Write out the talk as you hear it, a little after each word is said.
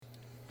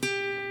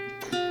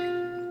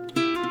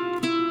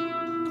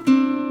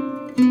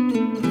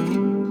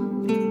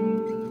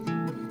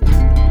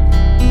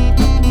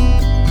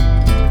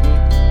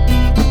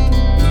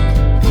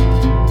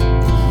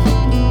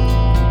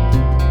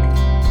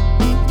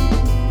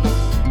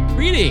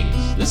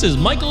Greetings, this is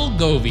Michael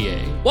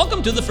Govier.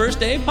 Welcome to the First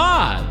Day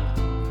Pod.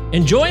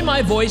 Enjoy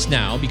my voice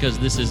now because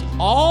this is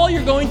all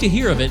you're going to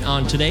hear of it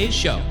on today's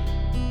show.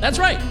 That's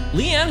right,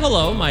 Leanne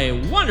Hello, my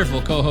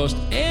wonderful co-host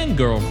and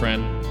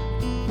girlfriend,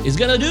 is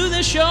gonna do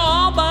this show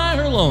all by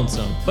her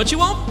lonesome. But she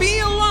won't be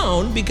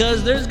alone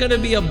because there's gonna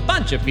be a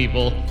bunch of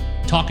people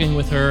talking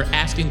with her,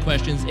 asking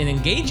questions, and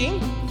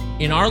engaging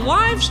in our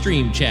live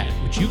stream chat,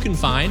 which you can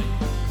find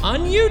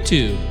on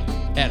YouTube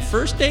at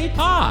First Day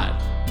Pod.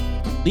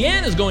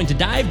 Leanne is going to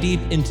dive deep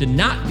into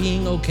not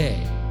being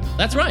okay.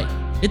 That's right,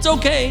 it's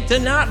okay to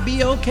not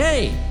be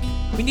okay.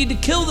 We need to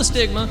kill the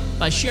stigma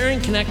by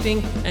sharing,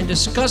 connecting, and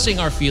discussing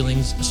our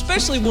feelings,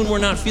 especially when we're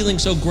not feeling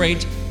so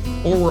great,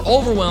 or we're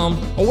overwhelmed,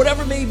 or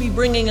whatever may be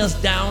bringing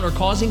us down or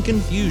causing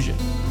confusion.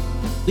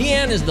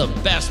 Leanne is the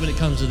best when it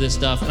comes to this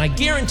stuff, and I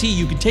guarantee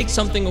you can take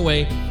something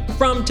away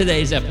from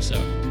today's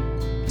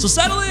episode. So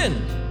settle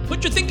in,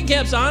 put your thinking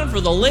caps on for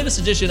the latest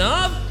edition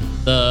of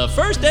the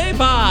First Day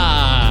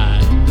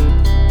Pod.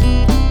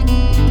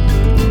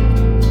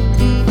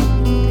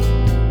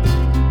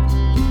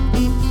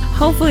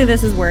 Hopefully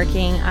this is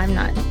working. I'm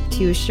not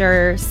too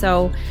sure.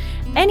 So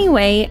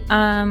anyway,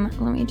 let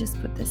me just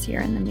put this here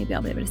and then maybe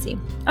I'll be able to see.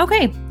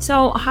 Okay,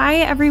 so hi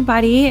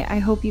everybody. I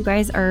hope you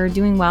guys are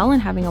doing well and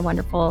having a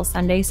wonderful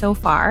Sunday so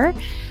far.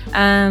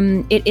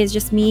 It is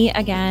just me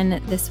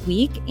again this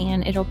week,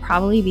 and it'll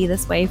probably be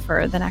this way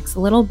for the next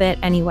little bit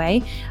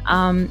anyway.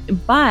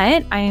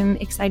 But I'm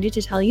excited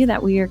to tell you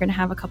that we are going to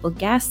have a couple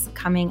guests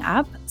coming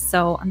up.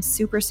 So I'm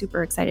super,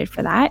 super excited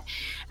for that.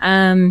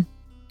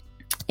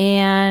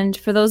 And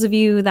for those of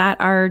you that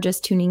are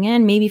just tuning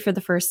in, maybe for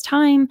the first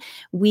time,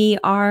 we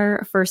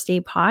are First Day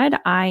Pod.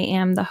 I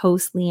am the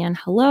host, Leanne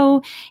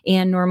Hello,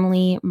 and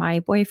normally my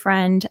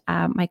boyfriend,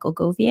 Michael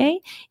Govier,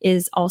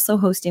 is also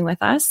hosting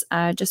with us.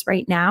 Just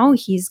right now,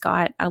 he's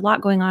got a lot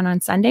going on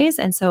Sundays,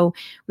 and so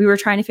we were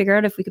trying to figure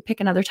out if we could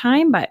pick another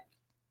time, but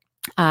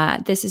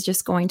this is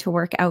just going to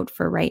work out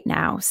for right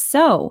now.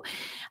 So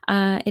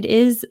it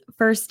is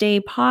First Day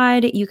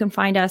Pod. You can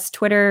find us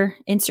Twitter,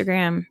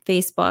 Instagram,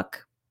 Facebook.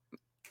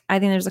 I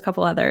think there's a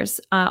couple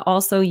others.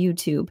 Also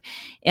YouTube.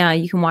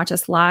 You can watch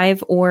us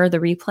live or the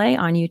replay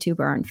on YouTube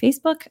or on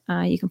Facebook.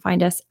 You can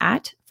find us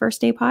at First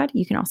Day Pod.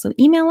 You can also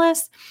email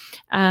us,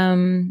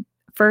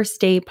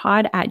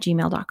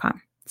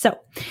 firstdaypod@gmail.com. So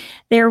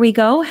there we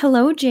go.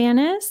 Hello,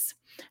 Janice.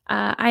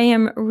 I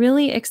am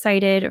really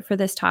excited for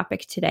this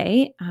topic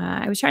today.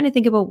 I was trying to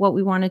think about what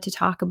we wanted to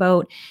talk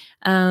about.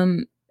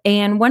 And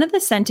one of the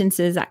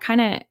sentences that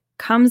kind of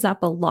comes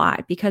up a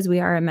lot because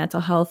we are a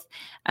mental health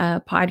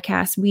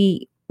podcast,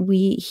 we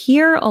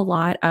hear a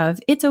lot of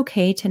it's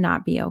okay to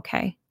not be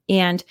okay.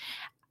 And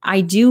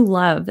I do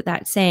love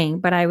that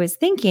saying, but I was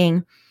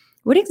thinking,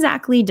 what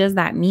exactly does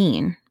that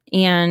mean?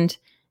 And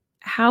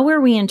how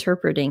are we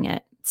interpreting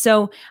it?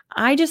 So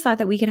I just thought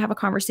that we could have a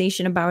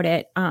conversation about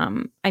it.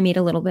 I made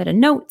a little bit of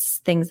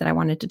notes, things that I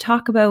wanted to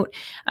talk about.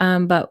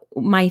 But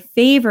my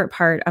favorite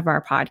part of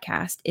our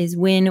podcast is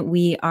when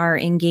we are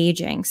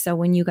engaging. So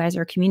when you guys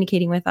are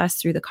communicating with us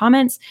through the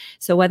comments.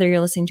 So whether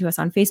you're listening to us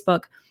on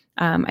Facebook,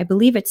 I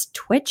believe it's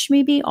Twitch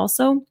maybe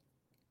also,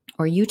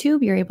 or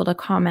YouTube, you're able to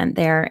comment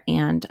there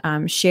and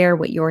share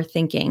what you're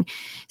thinking.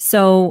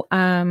 So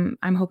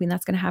I'm hoping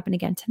that's going to happen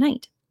again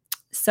tonight.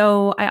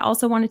 So I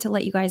also wanted to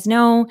let you guys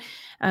know,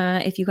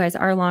 if you guys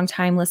are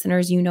longtime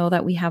listeners, you know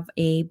that we have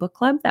a book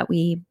club that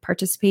we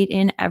participate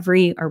in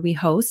we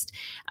host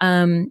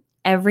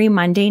every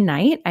Monday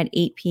night at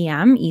 8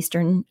 p.m.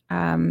 Eastern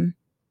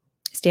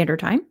Standard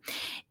Time.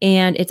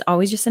 And it's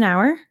always just an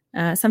hour.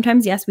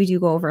 Sometimes, yes, we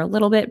do go over a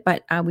little bit,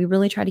 but we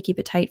really try to keep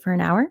it tight for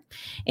an hour.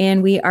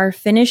 And we are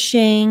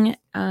finishing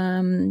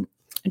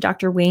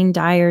Dr. Wayne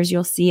Dyer's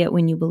You'll See It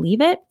When You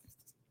Believe It.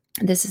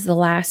 This is the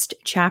last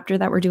chapter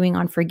that we're doing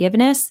on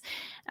forgiveness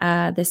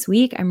this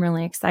week. I'm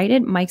really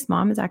excited. Mike's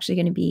mom is actually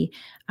going to be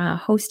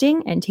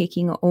hosting and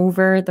taking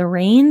over the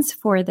reins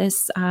for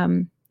this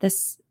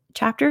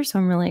chapter. So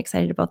I'm really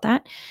excited about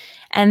that.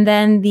 And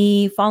then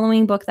the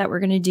following book that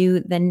we're going to do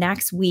the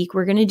next week,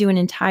 we're going to do an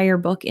entire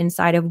book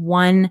inside of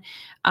one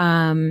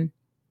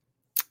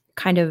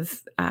kind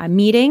of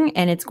meeting,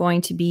 and it's going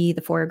to be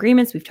the 4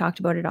 Agreements. We've talked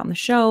about it on the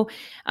show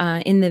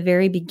in the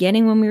very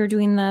beginning when we were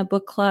doing the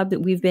book club.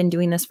 We've been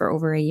doing this for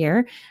over a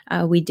year.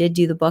 We did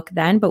do the book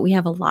then, but we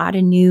have a lot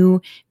of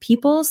new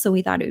people, so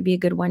we thought it would be a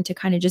good one to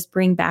kind of just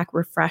bring back,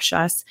 refresh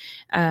us,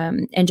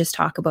 and just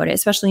talk about it,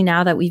 especially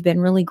now that we've been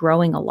really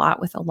growing a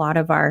lot with a lot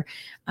of our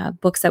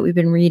books that we've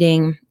been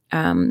reading.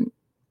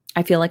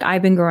 I feel like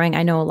I've been growing.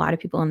 I know a lot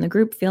of people in the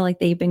group feel like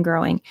they've been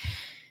growing.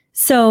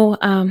 So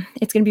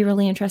it's going to be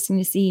really interesting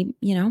to see,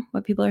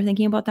 what people are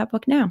thinking about that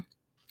book now.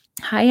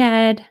 Hi,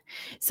 Ed.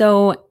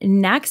 So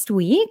next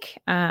week,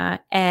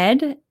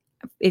 Ed,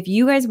 if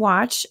you guys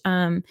watch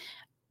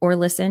or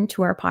listen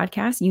to our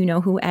podcast, you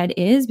know who Ed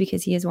is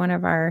because he is one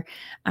of our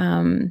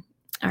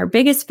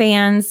biggest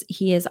fans.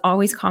 He is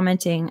always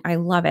commenting. I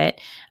love it.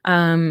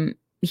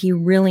 he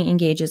really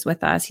engages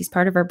with us. He's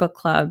part of our book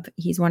club.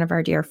 He's one of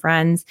our dear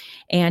friends,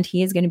 and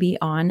he is going to be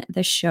on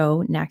the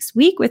show next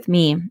week with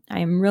me. I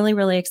am really,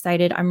 really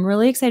excited. I'm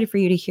really excited for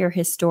you to hear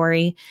his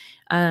story.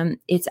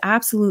 It's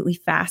absolutely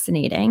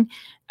fascinating.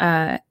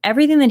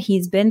 Everything that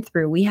he's been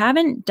through. We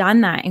haven't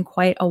done that in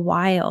quite a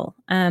while.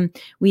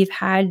 We've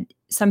had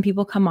some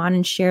people come on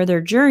and share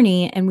their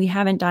journey, and we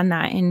haven't done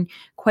that in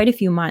quite a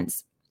few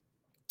months.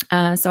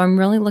 So I'm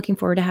really looking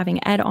forward to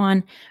having Ed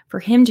on for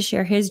him to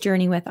share his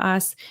journey with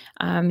us.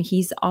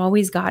 He's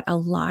always got a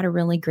lot of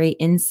really great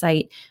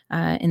insight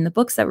in the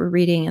books that we're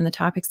reading and the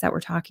topics that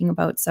we're talking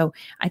about. So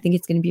I think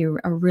it's going to be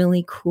a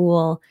really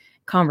cool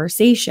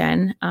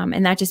conversation.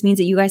 And that just means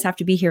that you guys have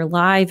to be here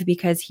live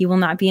because he will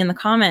not be in the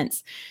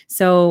comments.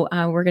 So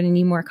we're going to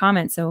need more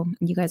comments. So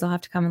you guys will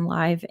have to come in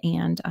live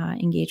and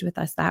engage with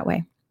us that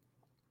way.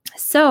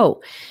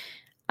 So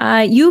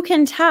you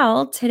can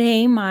tell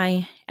today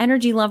my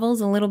energy level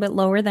is a little bit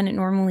lower than it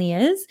normally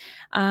is.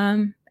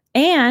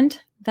 And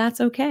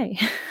that's okay.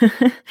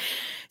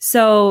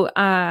 So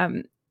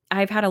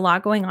I've had a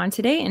lot going on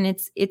today, and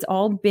it's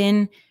all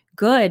been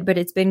good, but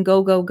it's been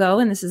go, go, go.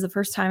 And this is the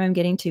first time I'm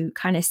getting to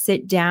kind of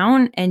sit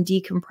down and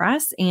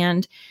decompress,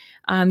 and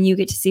you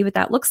get to see what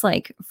that looks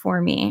like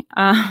for me.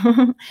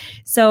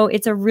 So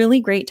it's a really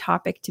great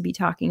topic to be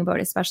talking about,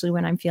 especially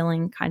when I'm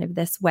feeling kind of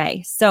this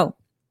way. So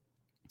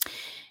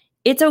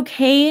it's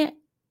okay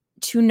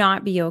to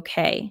not be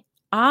okay.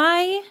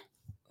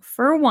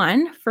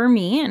 For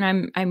me,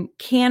 and I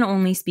can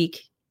only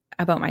speak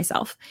about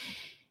myself.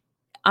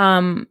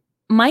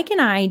 Mike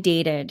and I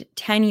dated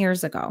 10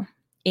 years ago,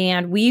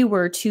 and we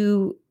were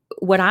two,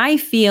 what I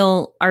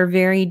feel are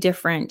very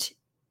different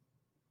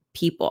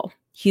people,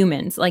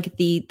 humans, like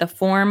the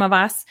form of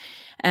us.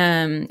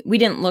 We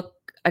didn't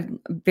look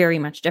very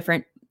much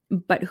different,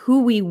 but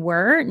who we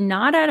were,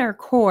 not at our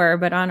core,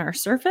 but on our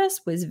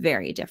surface, was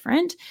very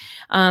different.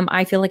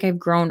 I feel like I've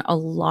grown a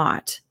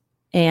lot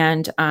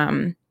and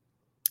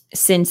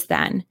since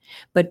then.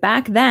 But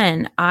back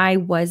then, I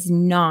was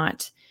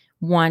not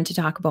one to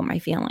talk about my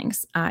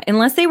feelings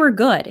unless they were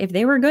good. If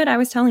they were good, I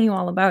was telling you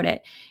all about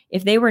it.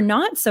 If they were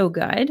not so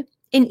good,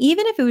 and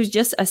even if it was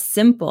just a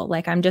simple,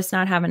 like I'm just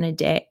not having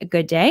a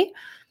good day,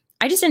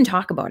 I just didn't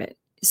talk about it.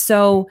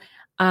 So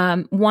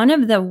one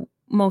of the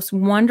most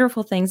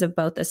wonderful things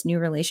about this new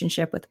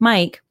relationship with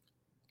Mike,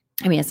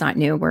 I mean, it's not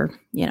new. We're,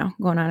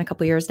 going on a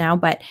couple years now,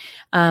 but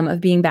of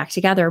being back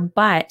together.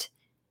 But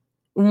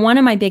one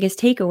of my biggest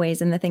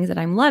takeaways and the things that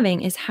I'm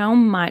loving is how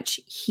much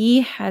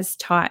he has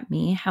taught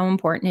me how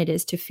important it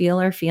is to feel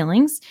our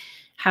feelings,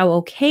 how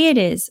okay it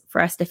is for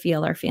us to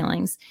feel our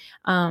feelings.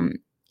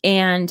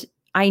 And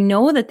I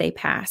know that they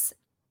pass.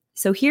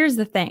 So here's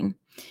the thing.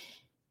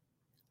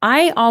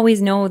 I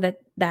always know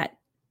that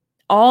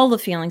all the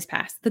feelings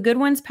pass. The good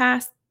ones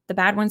pass, the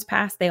bad ones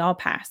pass, they all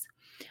pass.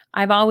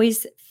 I've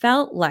always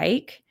felt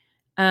like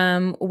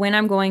when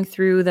I'm going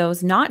through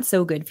those not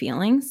so good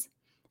feelings,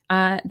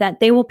 that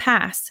they will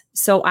pass.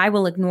 So I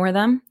will ignore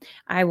them.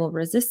 I will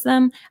resist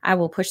them. I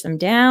will push them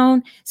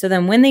down. So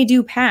then when they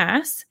do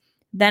pass,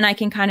 then I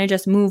can kind of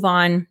just move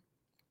on,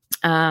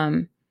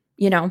 and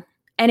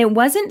it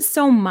wasn't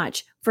so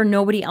much for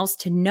nobody else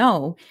to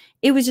know.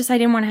 It was just, I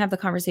didn't want to have the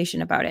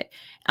conversation about it.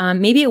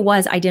 Maybe it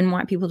was, I didn't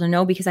want people to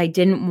know because I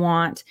didn't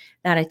want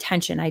that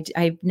attention.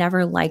 I've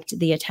never liked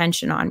the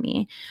attention on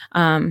me.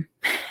 And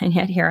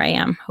yet here I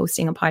am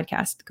hosting a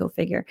podcast, go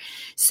figure.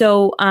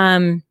 So,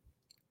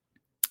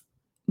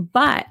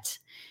 but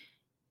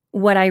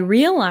what I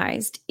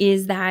realized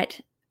is that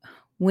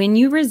when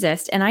you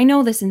resist, and I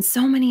know this in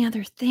so many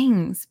other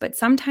things, but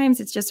sometimes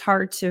it's just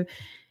hard to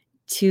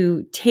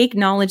take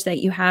knowledge that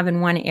you have in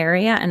one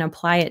area and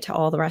apply it to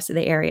all the rest of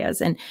the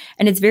areas. And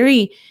it's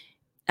very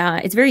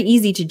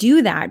easy to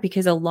do that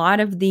because a lot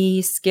of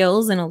the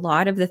skills and a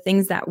lot of the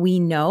things that we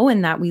know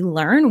and that we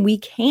learn,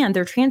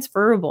 they're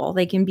transferable.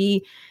 They can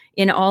be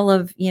in all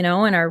of, in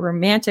our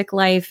romantic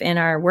life, in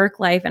our work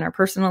life, and our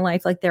personal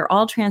life, like they're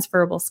all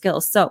transferable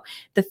skills. So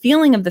the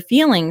feeling of the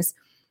feelings,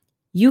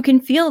 you can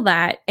feel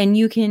that, and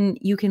you can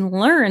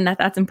learn that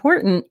that's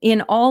important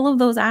in all of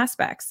those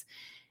aspects.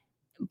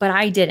 But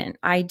I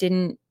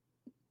didn't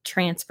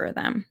transfer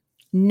them.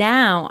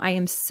 Now I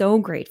am so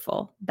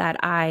grateful that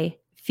I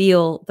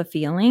feel the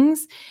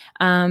feelings,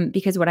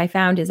 because what I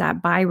found is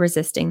that by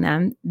resisting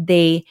them,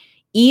 they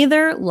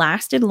either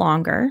lasted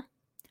longer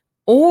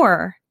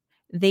or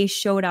they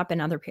showed up in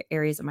other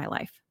areas of my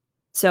life.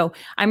 So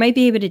I might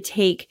be able to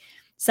take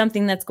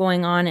something that's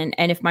going on,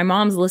 and if my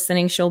mom's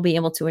listening, she'll be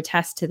able to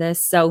attest to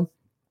this. So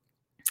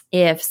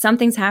if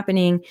something's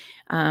happening,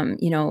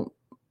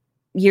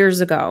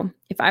 years ago,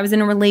 if I was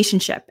in a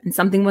relationship and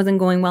something wasn't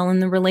going well in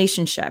the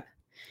relationship,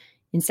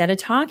 instead of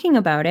talking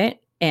about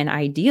it, and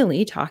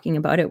ideally talking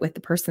about it with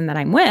the person that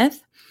I'm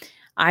with,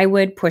 I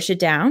would push it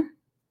down,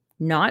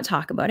 not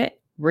talk about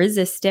it,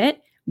 resist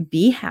it,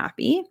 be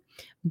happy,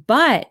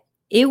 but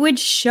it would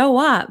show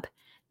up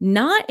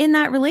not in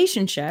that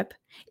relationship.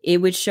 It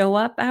would show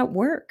up at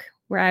work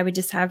where I would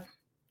just have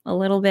a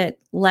little bit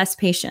less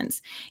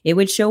patience. It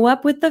would show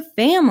up with the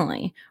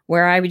family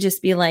where I would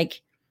just be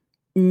like,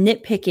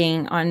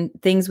 nitpicking on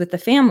things with the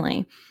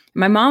family.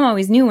 My mom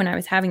always knew when I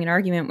was having an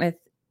argument with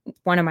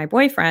one of my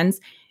boyfriends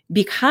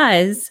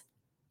because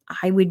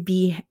I would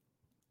be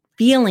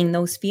feeling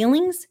those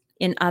feelings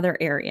in other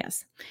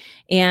areas.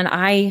 And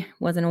I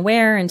wasn't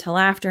aware until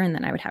after. And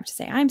then I would have to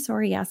say, I'm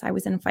sorry. Yes, I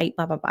was in a fight,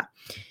 blah, blah, blah.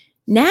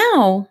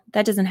 Now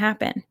that doesn't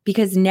happen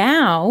because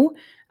now,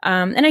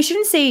 and I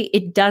shouldn't say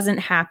it doesn't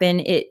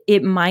happen.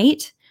 It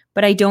might,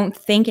 but I don't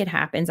think it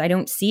happens. I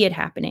don't see it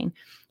happening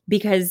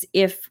because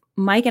if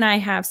Mike and I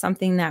have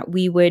something that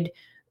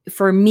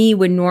for me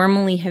would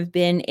normally have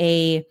been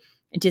a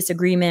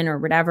disagreement or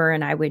whatever,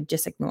 and I would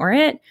just ignore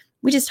it,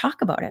 we just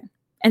talk about it.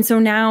 And so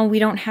now we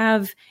don't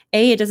have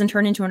A, it doesn't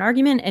turn into an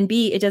argument, and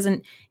B, it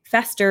doesn't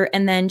fester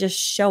and then just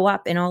show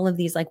up in all of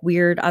these like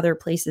weird other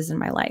places in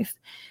my life.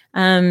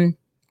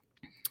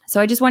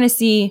 So I just want to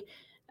see,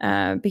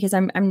 because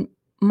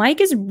Mike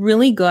is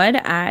really good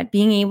at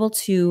being able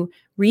to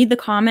read the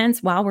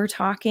comments while we're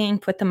talking,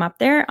 put them up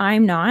there.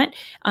 I'm not.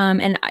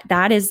 And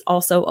that is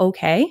also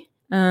okay.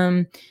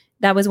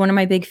 That was one of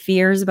my big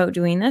fears about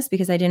doing this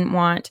because I just didn't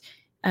want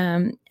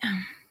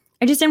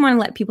to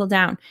let people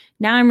down.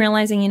 Now I'm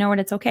realizing, you know what?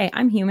 It's okay.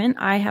 I'm human.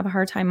 I have a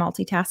hard time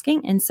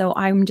multitasking. And so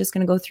I'm just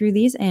going to go through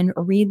these and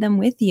read them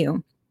with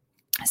you.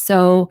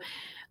 So,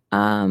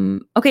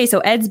 okay. So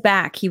Ed's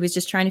back. He was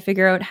just trying to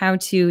figure out how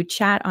to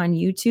chat on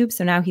YouTube.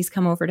 So now he's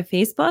come over to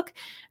Facebook.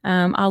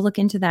 I'll look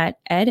into that,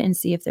 Ed, and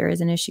see if there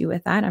is an issue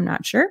with that. I'm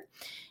not sure.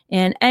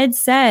 And Ed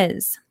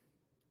says,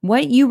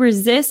 what you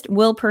resist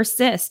will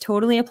persist.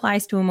 Totally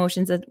applies to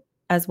emotions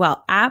as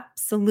well.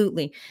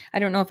 Absolutely. I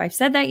don't know if I've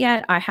said that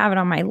yet. I have it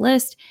on my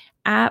list.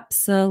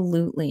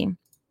 Absolutely.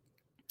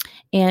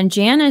 And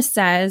Janice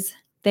says,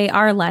 they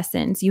are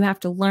lessons. You have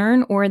to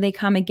learn or they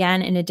come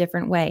again in a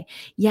different way.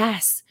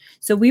 Yes.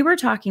 So we were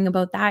talking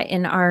about that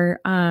in our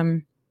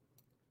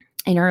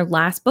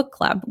last book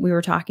club. We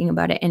were talking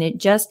about it, and it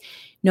just,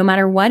 no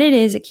matter what it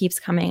is, it keeps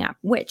coming up,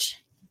 which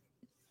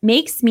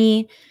makes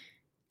me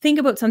think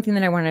about something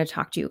that I wanted to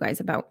talk to you guys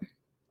about.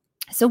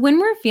 So when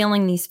we're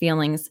feeling these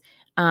feelings,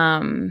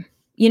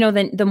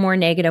 the more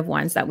negative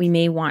ones that we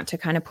may want to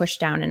kind of push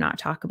down and not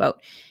talk about,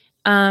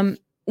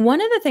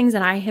 one of the things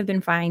that I have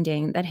been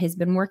finding that has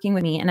been working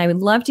with me, and I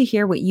would love to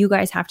hear what you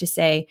guys have to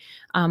say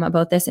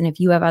about this, and if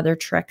you have other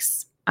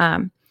tricks.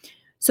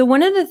 So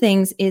one of the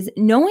things is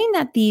knowing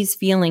that these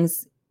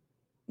feelings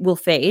will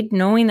fade,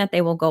 knowing that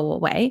they will go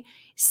away,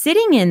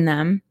 sitting in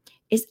them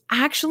is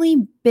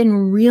actually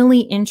been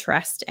really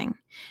interesting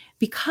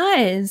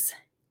because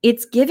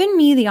it's given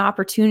me the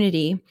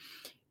opportunity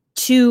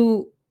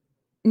to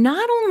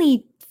not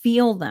only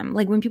feel them,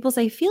 like when people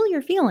say, feel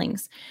your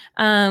feelings.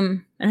 I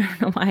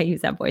don't know why I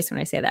use that voice when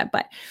I say that,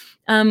 but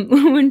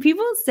when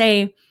people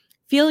say,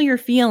 feel your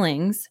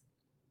feelings,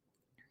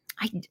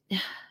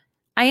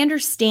 I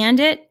understand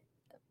it,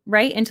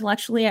 right?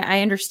 Intellectually,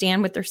 I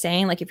understand what they're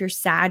saying. Like if you're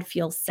sad,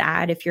 feel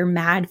sad. If you're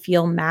mad,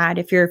 feel mad.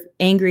 If you're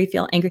angry,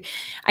 feel angry.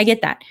 I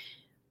get that.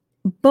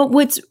 But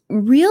what's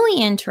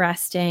really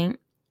interesting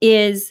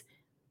is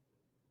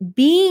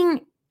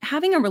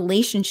having a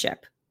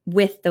relationship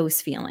with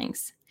those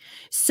feelings.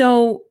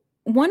 So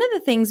one of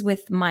the things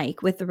with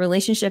Mike, with the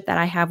relationship that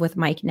I have with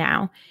Mike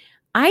now,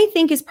 I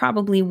think is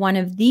probably one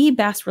of the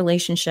best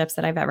relationships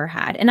that I've ever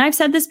had. And I've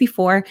said this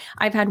before,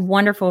 I've had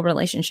wonderful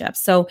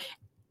relationships. So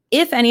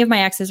if any of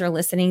my exes are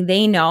listening,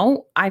 they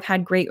know I've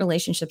had great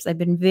relationships. I've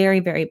been very,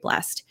 very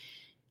blessed.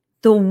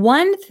 The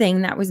one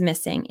thing that was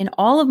missing in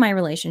all of my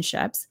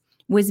relationships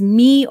was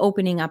me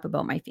opening up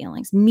about my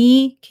feelings,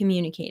 me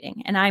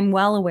communicating. And I'm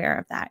well aware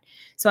of that.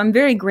 So I'm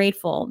very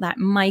grateful that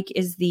Mike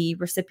is the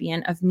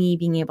recipient of me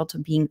being able to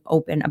be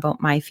open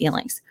about my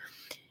feelings.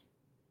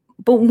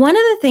 But one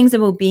of the things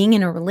about being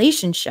in a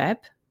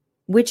relationship,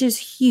 which is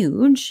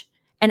huge,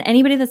 and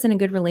anybody that's in a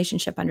good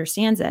relationship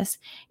understands this,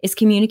 is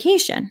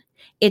communication.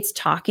 It's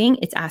talking,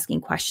 it's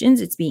asking questions,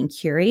 it's being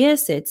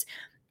curious, it's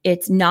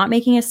not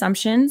making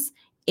assumptions.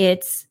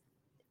 It's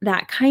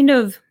that kind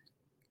of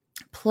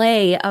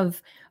play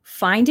of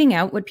finding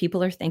out what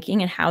people are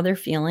thinking and how they're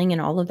feeling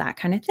and all of that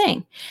kind of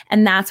thing.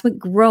 And that's what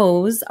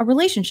grows a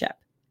relationship.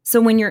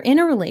 So when you're in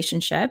a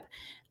relationship,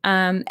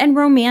 and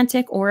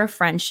romantic or a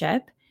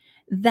friendship,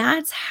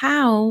 that's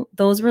how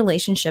those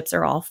relationships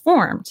are all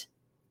formed,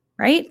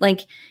 right?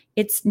 Like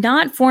it's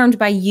not formed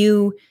by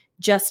you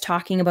just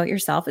talking about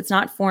yourself. It's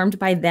not formed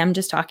by them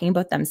just talking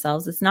about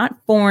themselves. It's not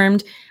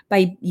formed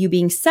by you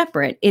being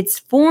separate. It's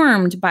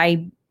formed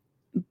by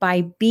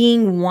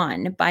being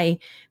one,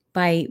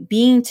 by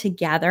being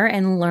together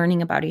and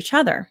learning about each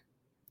other.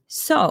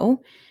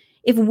 So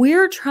if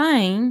we're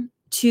trying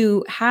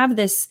to have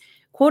this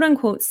quote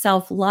unquote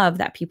self-love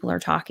that people are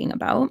talking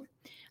about,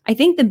 I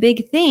think the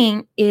big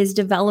thing is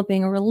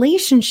developing a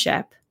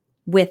relationship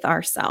with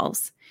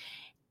ourselves.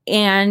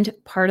 And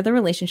part of the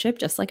relationship,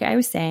 just like I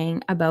was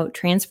saying about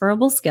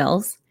transferable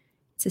skills,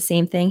 it's the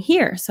same thing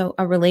here. So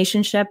a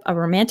relationship, a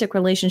romantic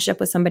relationship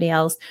with somebody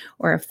else,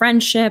 or a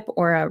friendship,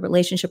 or a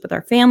relationship with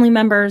our family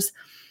members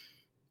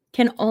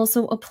can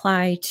also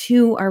apply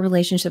to our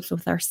relationships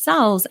with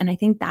ourselves. And I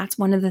think that's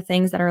one of the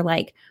things that are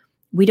like,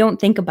 we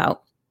don't think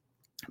about.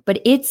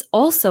 But it's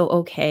also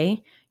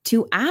okay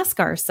to ask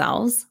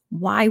ourselves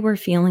why we're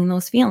feeling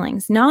those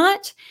feelings,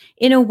 not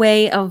in a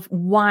way of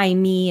why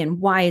me and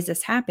why is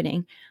this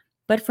happening,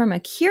 but from a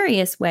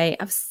curious way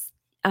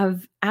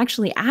of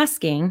actually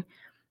asking,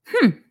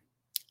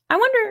 I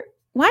wonder,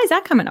 why is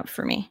that coming up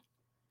for me?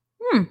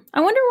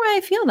 I wonder why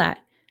I feel that.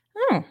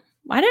 Oh,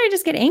 why did I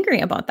just get angry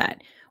about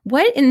that?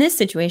 What in this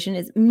situation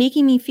is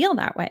making me feel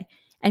that way?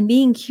 And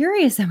being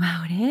curious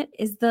about it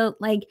is the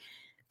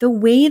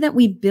way that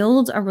we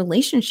build a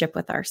relationship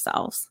with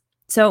ourselves.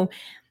 So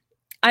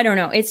I don't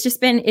know. It's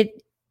just been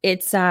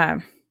it's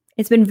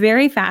been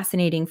very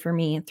fascinating for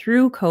me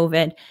through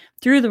COVID,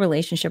 through the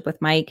relationship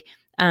with Mike,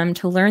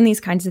 to learn these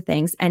kinds of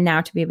things and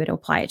now to be able to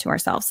apply it to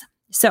ourselves.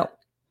 So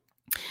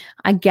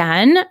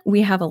again,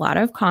 we have a lot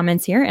of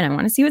comments here and I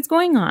want to see what's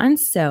going on.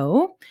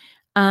 So,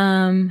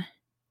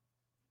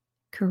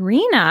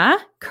 Karina,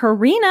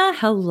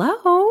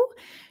 hello.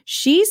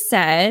 She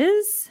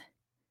says,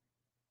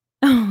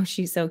 oh,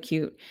 she's so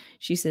cute.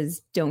 She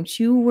says, don't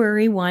you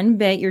worry one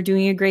bit. You're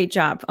doing a great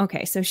job.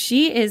 Okay. So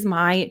she is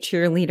my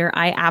cheerleader.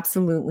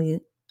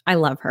 I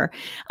love her.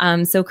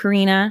 So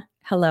Karina,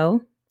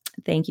 hello.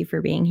 Thank you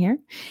for being here.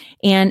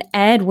 And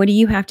Ed, what do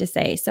you have to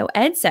say? So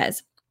Ed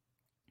says,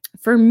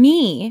 for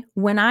me,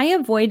 when I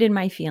avoided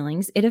my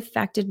feelings, it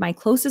affected my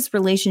closest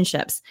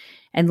relationships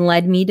and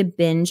led me to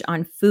binge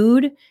on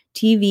food,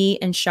 TV,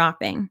 and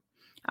shopping.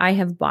 I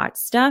have bought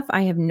stuff.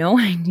 I have no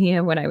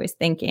idea what I was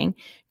thinking.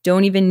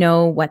 Don't even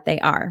know what they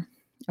are.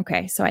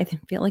 Okay, so I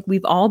feel like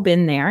we've all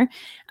been there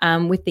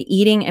with the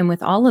eating and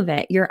with all of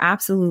it. You're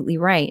absolutely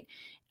right.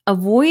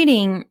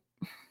 Avoiding,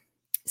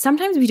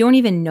 sometimes we don't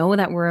even know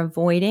that we're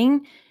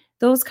avoiding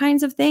those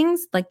kinds of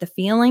things, like the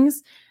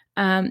feelings.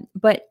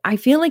 But I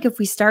feel like if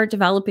we start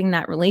developing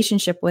that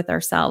relationship with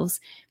ourselves,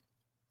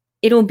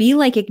 it'll be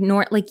like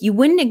you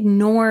wouldn't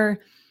ignore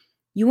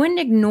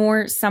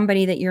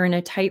somebody that you're in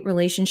a tight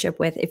relationship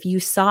with. If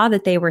you saw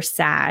that they were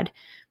sad,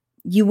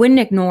 you wouldn't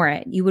ignore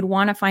it. You would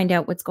want to find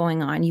out what's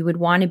going on. You would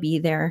want to be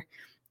there.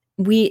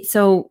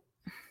 So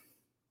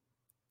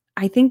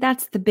I think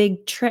that's the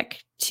big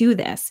trick to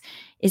this,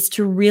 is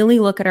to really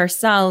look at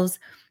ourselves,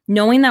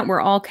 knowing that we're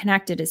all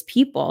connected as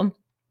people,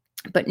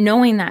 but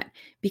knowing that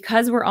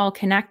because we're all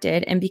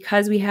connected and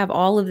because we have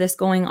all of this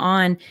going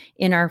on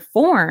in our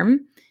form,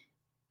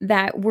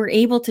 that we're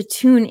able to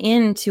tune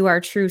in to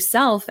our true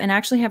self and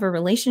actually have a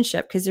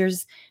relationship, because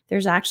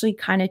there's actually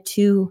kind of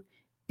two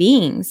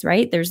beings,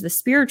 right? There's the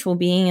spiritual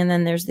being and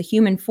then there's the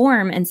human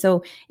form. And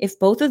so if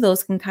both of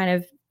those can kind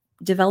of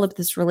develop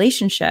this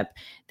relationship,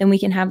 then we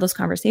can have those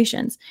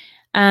conversations.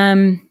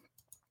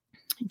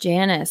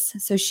 Janice,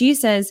 so she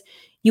says,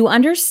 you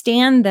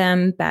understand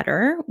them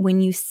better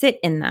when you sit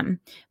in them,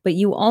 but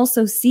you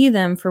also see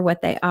them for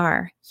what they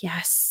are.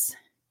 Yes.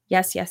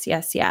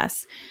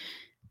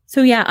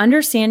 So yeah,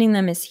 understanding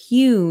them is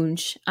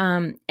huge.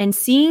 And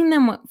seeing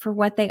them for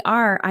what they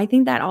are, I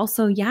think that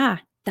also,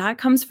 that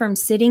comes from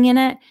sitting in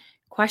it,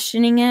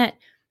 questioning it,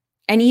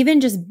 and even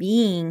just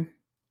being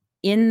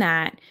in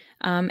that,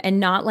 and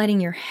not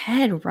letting your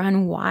head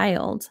run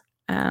wild.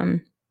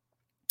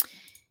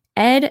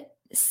 Ed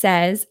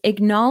says,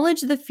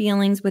 acknowledge the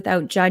feelings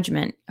without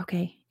judgment.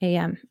 Okay,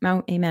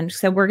 amen.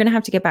 So we're going to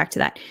have to get back to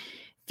that.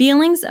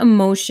 Feelings,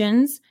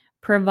 emotions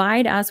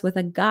provide us with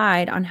a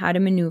guide on how to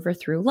maneuver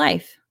through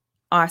life.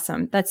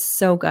 Awesome. That's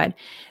so good.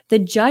 The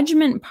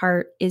judgment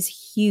part is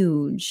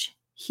huge.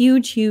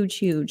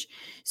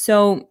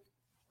 So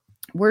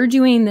we're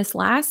doing this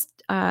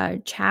last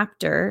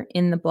chapter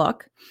in the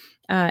book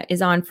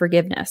is on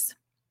forgiveness.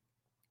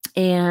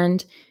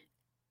 And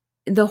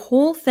the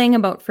whole thing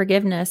about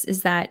forgiveness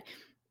is that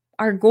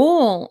our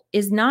goal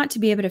is not to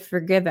be able to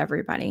forgive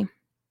everybody.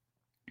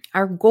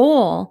 Our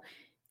goal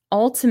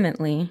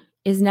ultimately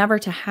is never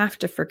to have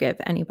to forgive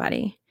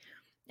anybody.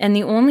 And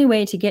the only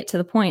way to get to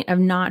the point of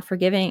not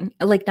forgiving,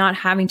 like not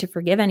having to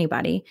forgive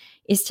anybody,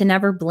 is to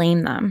never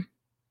blame them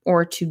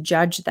or to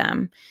judge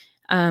them.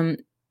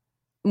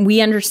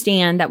 We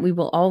understand that we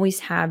will always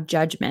have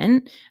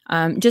judgment,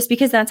 just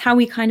because that's how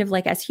we kind of,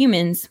 like, as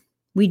humans,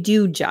 we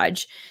do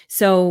judge.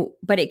 So,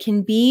 but it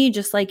can be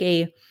just like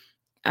a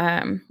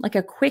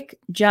quick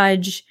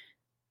judge,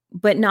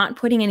 but not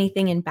putting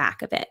anything in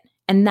back of it.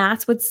 And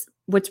that's what's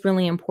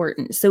really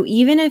important. So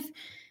even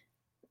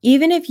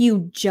if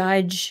you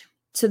judge,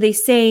 so they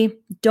say,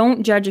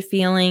 don't judge a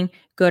feeling,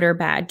 good or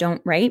bad.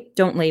 Don't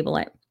label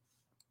it.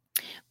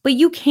 But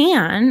you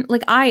can,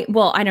 I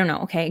don't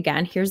know. Okay.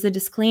 Again, here's the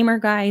disclaimer,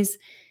 guys.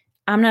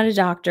 I'm not a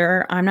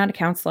doctor. I'm not a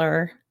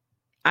counselor.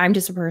 I'm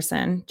just a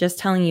person just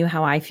telling you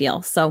how I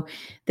feel. So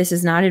this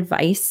is not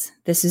advice.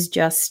 This is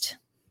just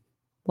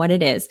what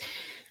it is.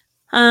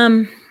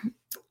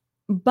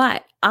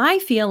 But I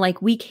feel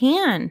like we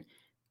can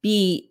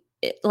be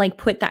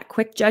put that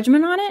quick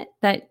judgment on it,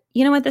 that,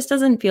 you know what, this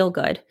doesn't feel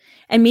good.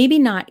 And maybe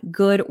not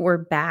good or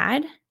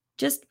bad,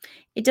 just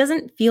it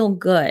doesn't feel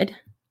good,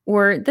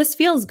 or this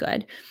feels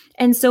good.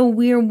 And so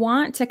we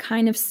want to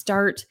kind of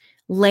start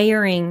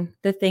layering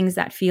the things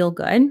that feel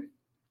good.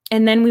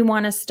 And then we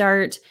want to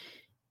start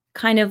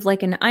kind of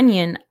like an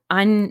onion,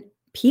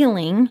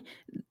 peeling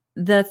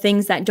the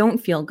things that don't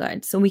feel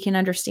good so we can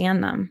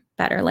understand them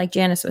better. Like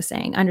Janice was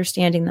saying,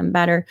 understanding them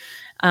better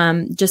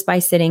just by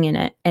sitting in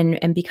it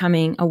and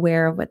becoming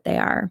aware of what they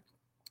are.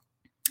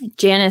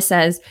 Janice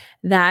says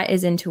that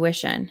is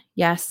intuition.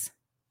 Yes.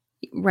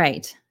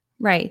 Right.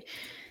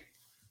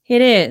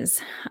 It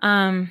is.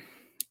 And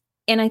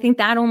I think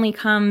that only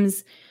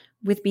comes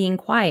with being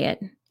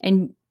quiet.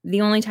 And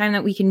the only time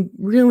that we can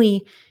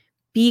really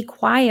be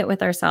quiet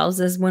with ourselves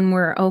is when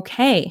we're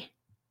okay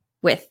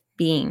with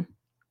being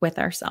with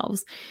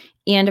ourselves.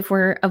 And if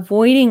we're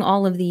avoiding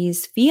all of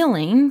these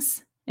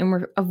feelings and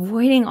we're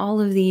avoiding all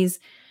of these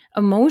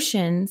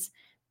emotions,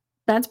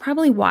 that's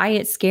probably why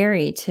it's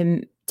scary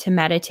to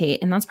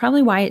meditate. And that's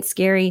probably why it's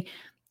scary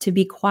to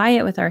be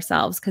quiet with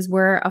ourselves, because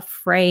we're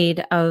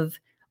afraid of,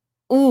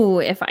 oh,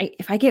 if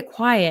I get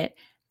quiet,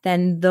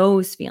 then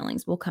those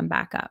feelings will come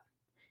back up.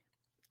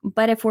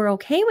 But if we're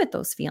okay with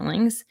those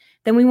feelings,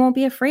 then we won't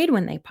be afraid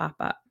when they pop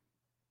up.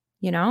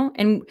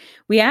 And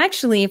we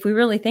actually, if we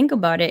really think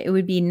about it, it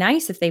would be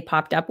nice if they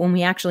popped up when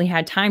we actually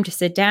had time to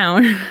sit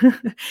down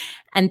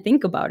and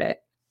think about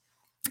it.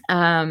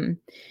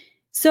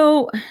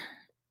 So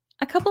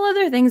a couple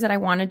other things that I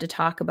wanted to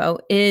talk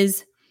about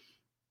is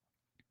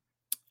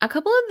a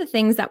couple of the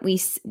things that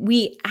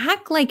we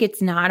act like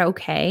it's not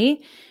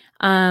okay,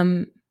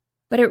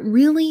 but it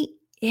really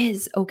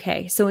is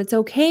okay. So it's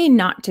okay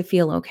not to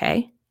feel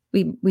okay.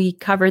 We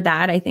covered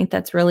that. I think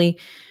that's really,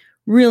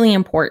 really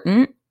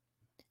important.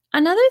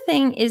 Another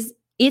thing is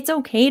it's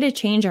okay to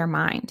change our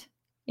mind.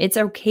 It's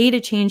okay to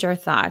change our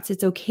thoughts.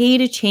 It's okay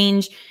to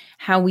change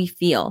how we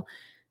feel.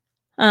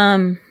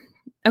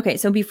 Okay,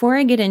 so before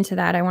I get into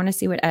that, I want to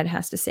see what Ed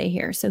has to say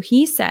here. So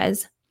he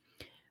says,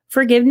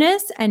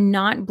 forgiveness and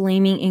not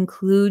blaming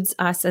includes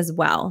us as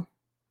well.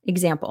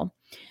 Example,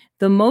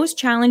 the most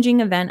challenging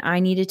event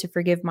I needed to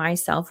forgive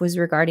myself was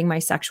regarding my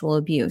sexual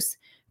abuse,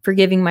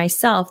 forgiving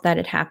myself that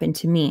it happened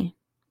to me.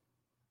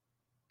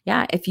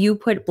 Yeah, if you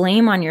put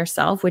blame on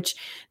yourself, which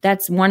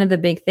that's one of the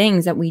big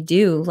things that we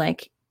do,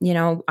 like,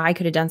 I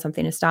could have done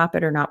something to stop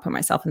it or not put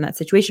myself in that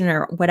situation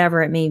or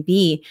whatever it may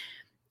be.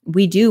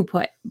 We do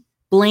put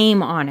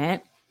blame on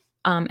it.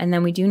 And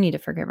then we do need to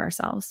forgive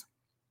ourselves.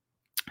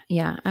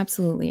 Yeah,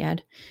 absolutely,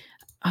 Ed.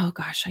 Oh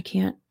gosh, I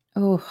can't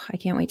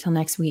wait till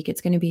next week.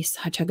 It's going to be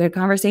such a good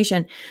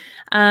conversation.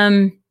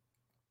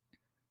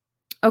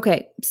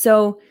 Okay,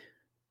 so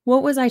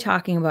what was I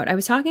talking about? I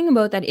was talking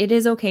about that it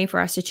is okay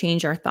for us to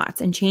change our thoughts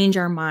and change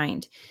our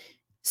mind.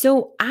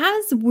 So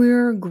as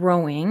we're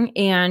growing,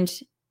 and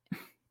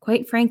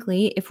quite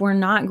frankly, if we're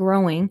not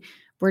growing,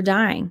 we're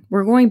dying.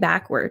 We're going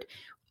backward.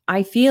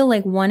 I feel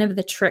like one of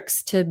the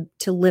tricks to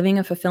living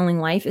a fulfilling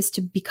life is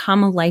to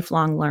become a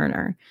lifelong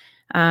learner.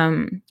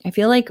 I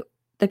feel like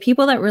the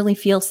people that really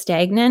feel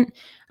stagnant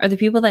are the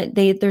people that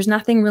there's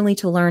nothing really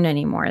to learn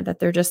anymore, that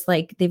they're just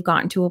like, they've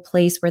gotten to a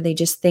place where they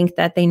just think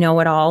that they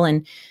know it all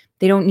and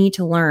they don't need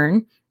to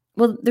learn.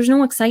 Well, there's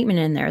no excitement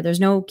in there. There's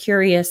no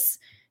curious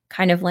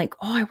kind of like,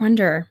 oh, I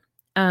wonder.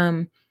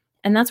 And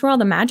that's where all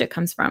the magic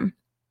comes from.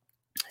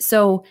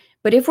 So,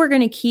 but if we're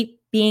going to keep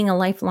being a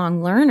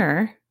lifelong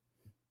learner,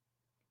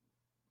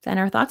 then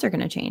our thoughts are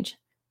going to change,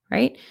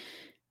 right?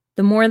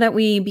 The more that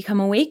we become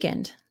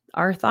awakened,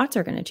 our thoughts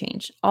are going to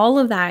change. All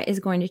of that is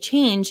going to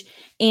change.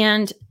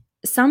 And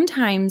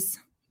sometimes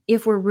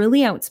if we're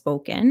really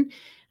outspoken,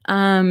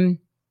 sometimes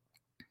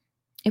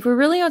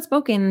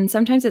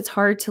it's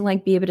hard to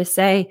like be able to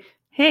say,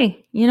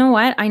 hey, you know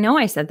what? I know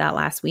I said that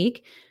last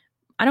week.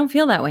 I don't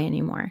feel that way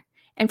anymore.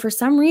 And for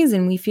some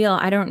reason we feel,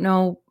 I don't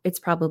know, it's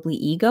probably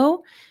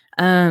ego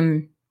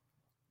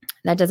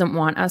that doesn't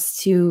want us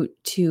to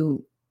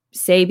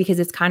say, because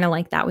it's kind of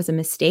like that was a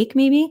mistake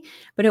maybe,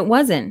 but it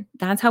wasn't.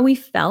 That's how we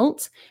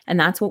felt. And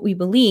that's what we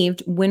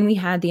believed when we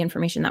had the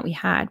information that we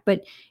had.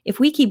 But if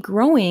we keep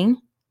growing,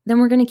 then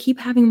we're going to keep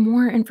having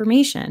more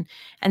information.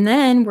 And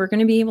then we're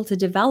going to be able to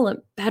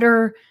develop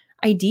better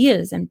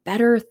ideas and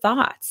better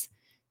thoughts.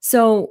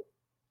 So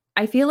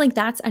I feel like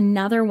that's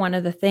another one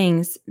of the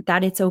things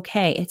that it's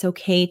okay. It's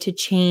okay to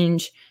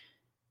change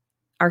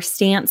our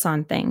stance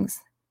on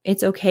things.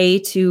 It's okay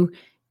to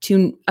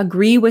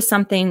agree with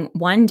something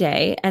one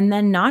day and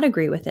then not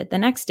agree with it the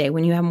next day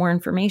when you have more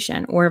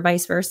information, or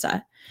vice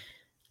versa.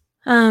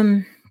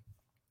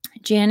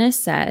 Janice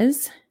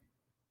says,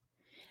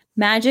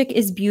 magic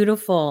is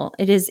beautiful.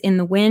 It is in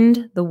the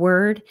wind, the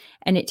word,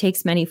 and it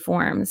takes many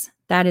forms.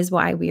 That is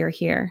why we are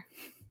here.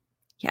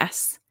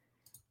 Yes.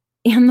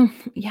 And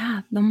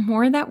the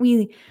more that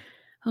we,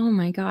 oh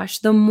my gosh,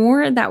 the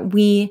more that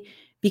we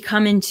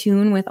become in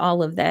tune with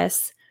all of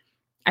this,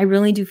 I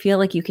really do feel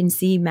like you can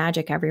see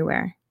magic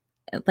everywhere.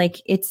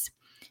 Like it's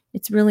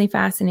really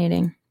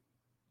fascinating.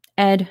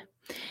 Ed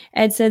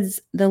says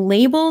the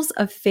labels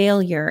of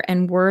failure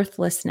and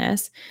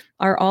worthlessness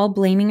are all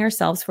blaming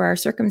ourselves for our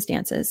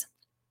circumstances.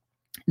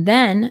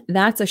 Then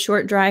that's a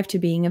short drive to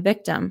being a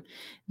victim.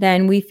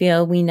 Then we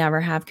feel we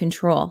never have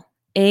control.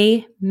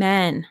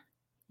 Amen.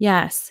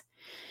 Yes.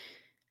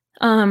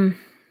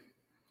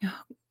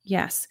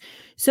 Yes.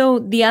 So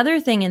the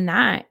other thing in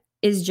that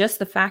is just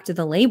the fact of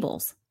the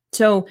labels.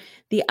 So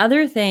the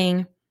other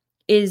thing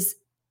is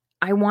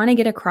I want to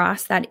get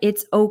across that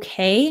it's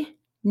okay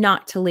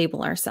not to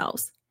label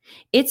ourselves.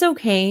 It's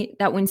okay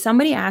that when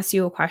somebody asks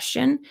you a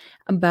question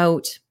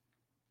about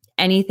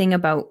anything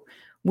about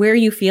where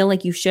you feel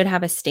like you should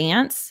have a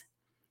stance,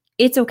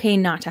 it's okay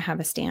not to have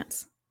a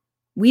stance.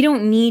 We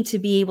don't need to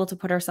be able to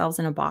put ourselves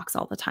in a box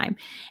all the time.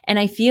 And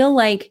I feel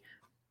like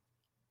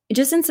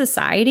just in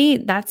society,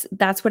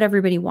 that's what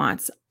everybody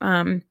wants.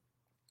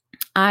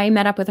 I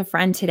met up with a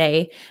friend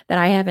today that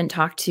I haven't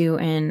talked to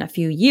in a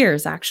few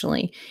years,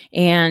 actually.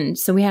 And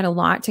so we had a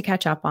lot to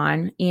catch up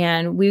on.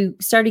 And we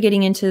started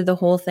getting into the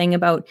whole thing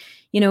about,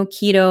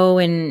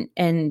 keto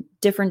and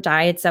different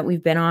diets that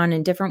we've been on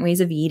and different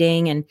ways of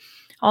eating and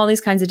all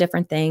these kinds of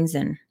different things.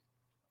 And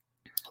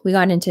we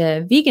got into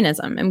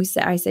veganism. And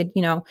I said,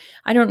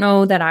 I don't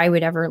know that I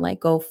would ever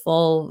go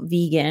full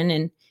vegan.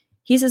 And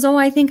he says,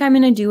 I think I'm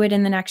going to do it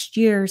in the next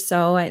year.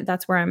 So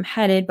that's where I'm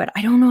headed. But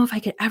I don't know if I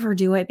could ever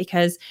do it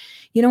because,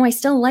 I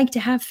still like to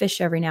have fish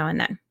every now and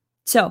then.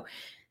 So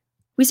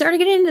we started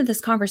getting into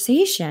this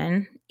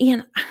conversation.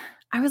 And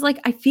I was like,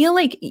 I feel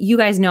like you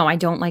guys know I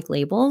don't like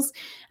labels.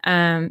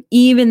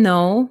 Even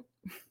though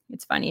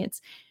it's funny,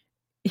 it's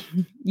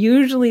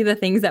usually the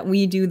things that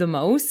we do the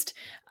most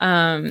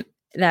that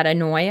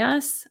annoy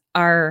us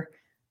are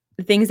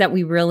the things that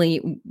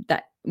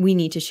we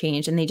need to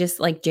change. And they just,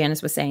 like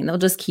Janice was saying, they'll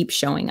just keep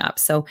showing up.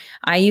 So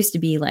I used to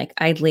be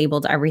I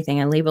labeled everything.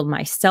 I labeled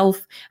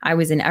myself. I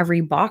was in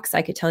every box.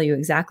 I could tell you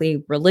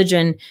exactly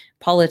religion,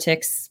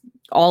 politics,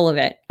 all of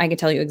it. I could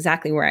tell you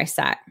exactly where I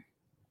sat.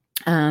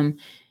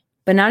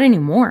 But not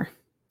anymore.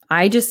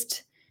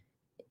 It's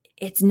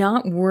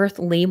not worth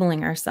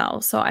labeling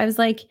ourselves. So I was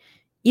like,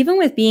 even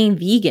with being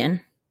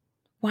vegan,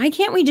 why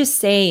can't we just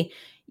say,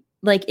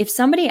 if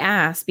somebody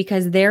asks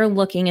because they're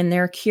looking and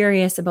they're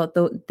curious about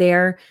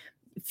their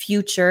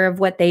future of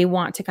what they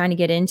want to kind of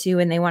get into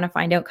and they want to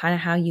find out kind of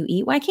how you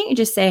eat, why can't you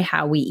just say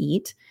how we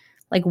eat,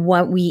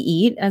 what we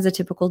eat as a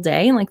typical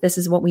day, and this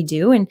is what we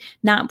do, and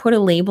not put a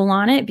label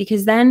on it?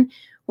 Because then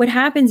what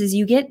happens is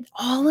you get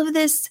all of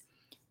this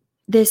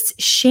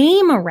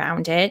shame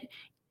around it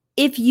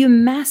if you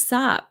mess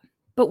up.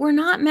 But we're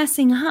not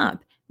messing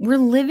up. We're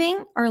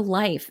living our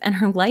life, and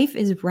our life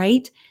is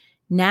right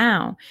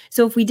now.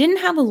 So if we didn't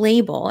have a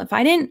label,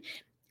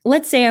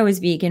 let's say I was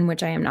vegan,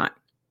 which I am not.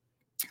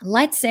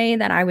 Let's say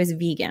that I was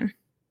vegan.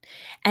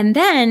 And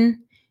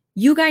then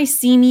you guys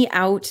see me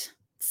out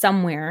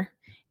somewhere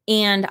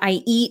and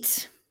I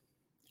eat,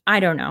 I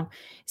don't know,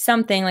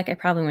 something I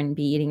probably wouldn't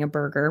be eating a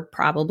burger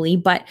probably,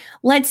 but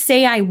let's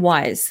say I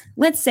was.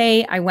 Let's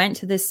say I went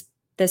to this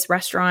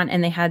restaurant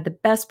and they had the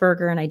best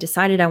burger and I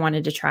decided I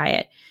wanted to try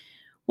it.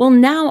 Well,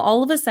 now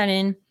all of a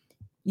sudden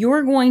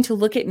you're going to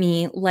look at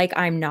me like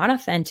I'm not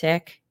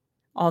authentic.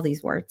 All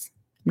these words,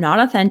 not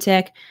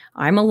authentic.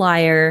 I'm a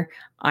liar.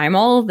 I'm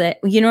all of that,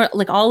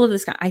 all of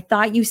this. I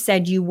thought you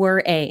said you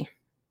were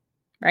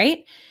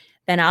right?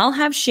 Then I'll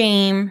have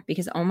shame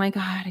because, oh my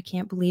God, I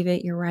can't believe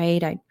it. You're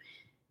right.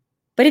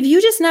 But if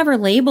you just never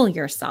label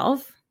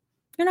yourself,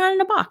 you're not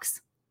in a box.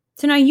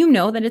 So now you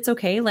know that it's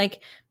okay.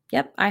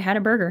 Yep, I had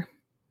a burger.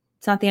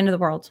 It's not the end of the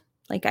world.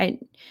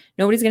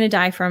 Nobody's going to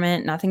die from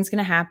it. Nothing's going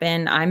to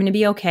happen. I'm going to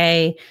be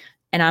okay.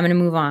 And I'm going to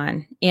move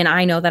on. And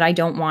I know that I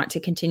don't want to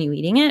continue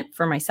eating it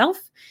for myself.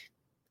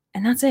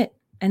 And that's it.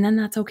 And then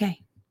that's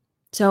okay.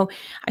 So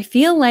I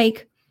feel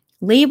like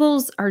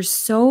labels are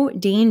so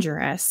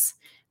dangerous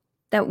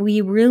that it would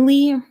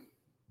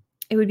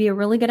be a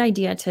really good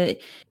idea to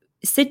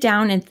sit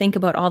down and think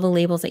about all the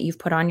labels that you've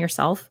put on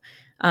yourself,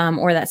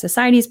 or that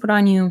society's put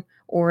on you,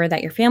 or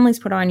that your family's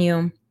put on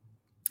you,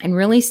 and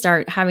really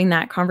start having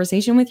that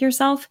conversation with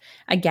yourself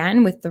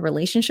again, with the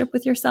relationship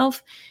with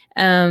yourself,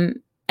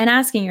 and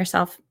asking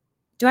yourself,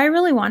 do I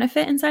really want to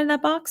fit inside of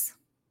that box?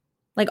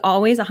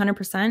 Always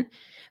 100%.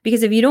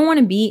 Because if you don't want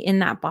to be in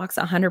that box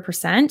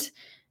 100%,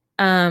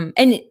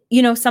 and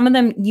some of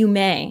them you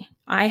may.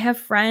 I have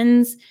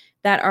friends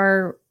that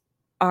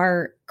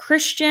are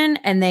Christian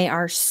and they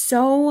are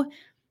so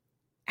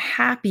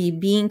happy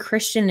being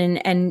Christian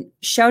and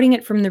shouting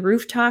it from the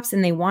rooftops,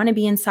 and they want to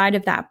be inside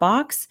of that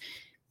box,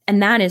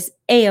 and that is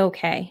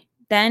A-okay.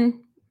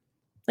 Then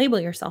label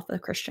yourself a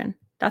Christian.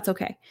 That's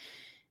okay.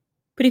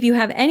 But if you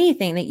have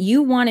anything that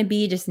you want to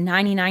be just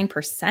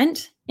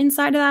 99%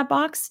 inside of that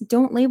box,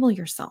 don't label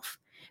yourself.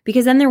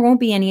 Because then there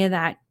won't be any of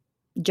that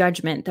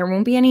judgment. There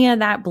won't be any of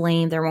that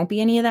blame. There won't be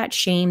any of that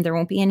shame. There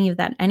won't be any of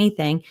that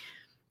anything.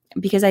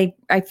 Because I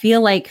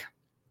feel like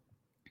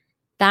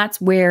that's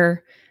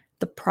where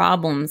the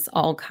problems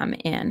all come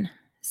in.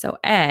 So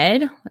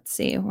Ed, let's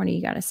see, what do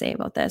you got to say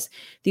about this?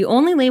 The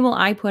only label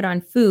I put on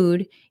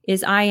food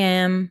is I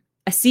am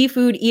a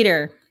seafood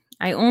eater.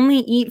 I only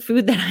eat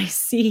food that I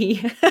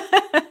see.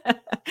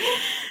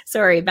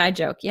 Sorry, bad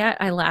joke. Yeah,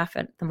 I laugh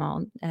at them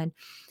all, Ed.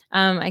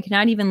 I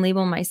cannot even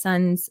label my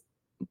son's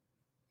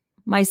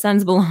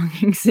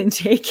belongings in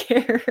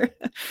daycare.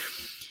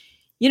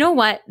 You know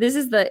what? This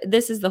is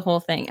the whole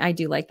thing. I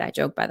do like that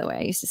joke, by the way.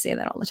 I used to say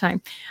that all the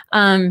time.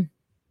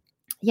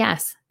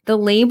 Yes, The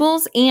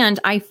labels,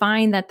 and I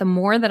find that the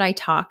more that I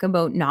talk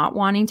about not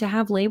wanting to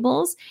have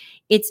labels,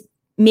 it's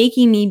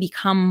making me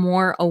become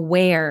more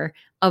aware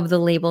of the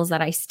labels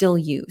that I still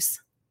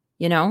use,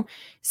 you know?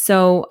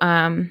 So,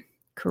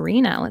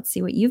 Karina, let's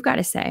see what you've got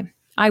to say.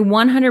 I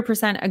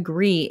 100%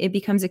 agree. It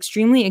becomes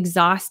extremely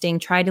exhausting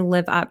trying to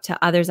live up to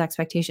others'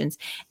 expectations.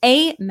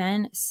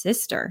 Amen,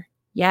 sister.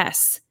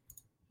 Yes.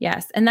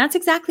 Yes. And that's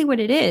exactly what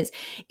it is.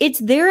 It's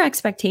their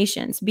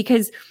expectations,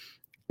 because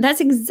that's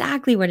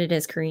exactly what it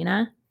is,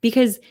 Karina,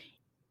 because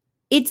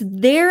it's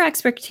their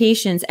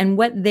expectations and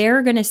what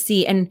they're going to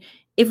see. And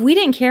if we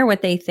didn't care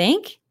what they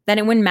think, then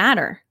it wouldn't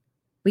matter.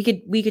 We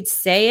could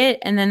say it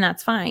and then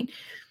that's fine.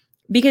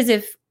 Because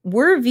if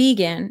we're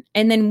vegan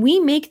and then we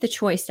make the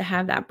choice to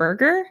have that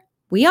burger,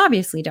 we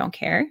obviously don't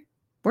care.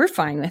 We're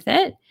fine with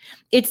it.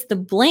 It's the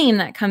blame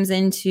that comes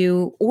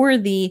into, or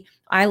the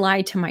I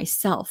lied to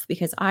myself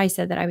because I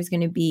said that I was going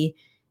to be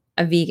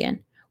a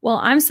vegan. Well,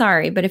 I'm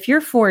sorry, but if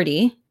you're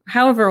 40,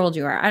 however old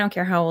you are, I don't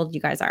care how old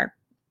you guys are.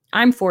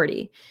 I'm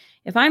 40.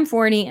 If I'm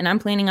 40 and I'm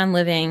planning on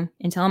living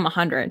until I'm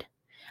 100,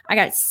 I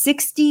got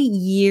 60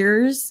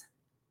 years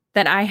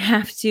that I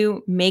have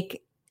to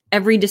make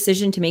every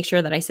decision to make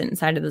sure that I sit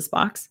inside of this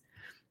box.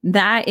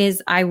 That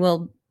is, I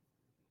will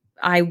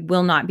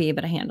not be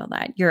able to handle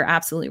that. You're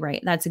absolutely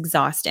right. That's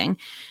exhausting.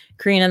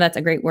 Karina, that's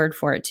a great word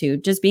for it too.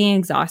 Just being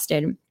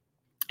exhausted.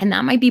 And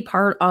that might be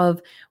part of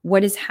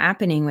what is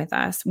happening with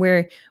us,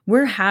 where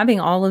we're having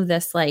all of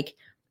this, like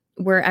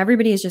where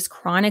everybody is just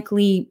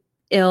chronically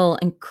ill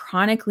and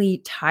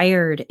chronically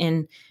tired.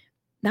 And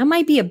that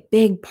might be a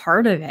big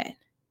part of it.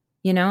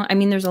 You know, I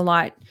mean, there's a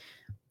lot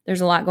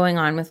going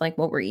on with like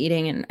what we're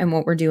eating and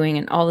what we're doing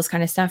and all this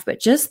kind of stuff. But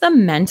just the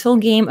mental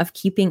game of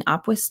keeping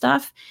up with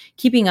stuff,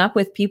 keeping up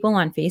with people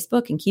on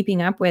Facebook and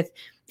keeping up with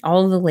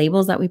all of the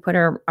labels that we put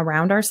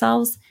around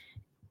ourselves,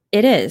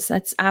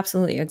 that's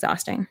absolutely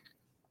exhausting.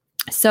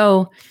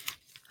 So,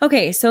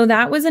 okay. So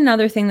that was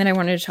another thing that I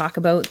wanted to talk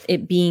about,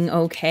 it being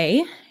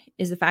okay,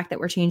 is the fact that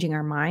we're changing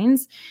our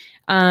minds.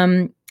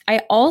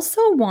 I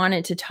also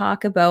wanted to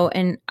talk about,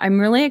 and I'm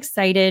really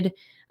excited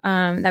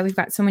that we've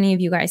got so many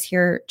of you guys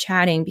here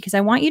chatting, because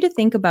I want you to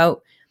think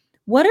about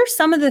what are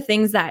some of the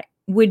things that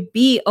would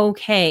be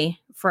okay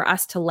for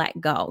us to let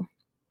go.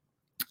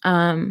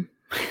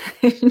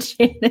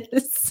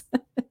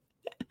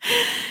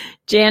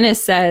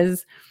 Janice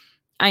says,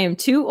 I am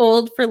too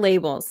old for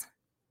labels.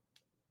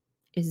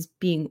 Is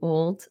being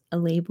old a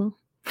label?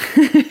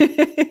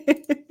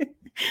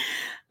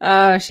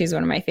 Oh, she's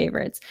one of my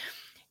favorites.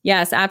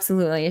 Yes,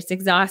 absolutely. It's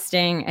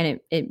exhausting and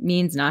it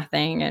means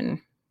nothing, and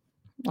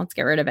let's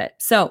get rid of it.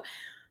 So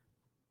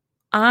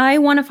I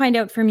want to find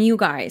out from you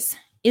guys,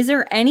 is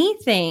there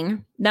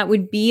anything that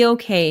would be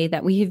okay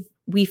that we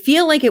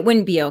feel like it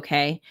wouldn't be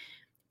okay,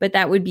 but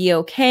that would be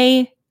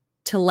okay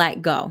to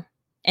let go?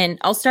 And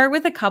I'll start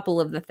with a couple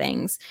of the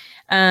things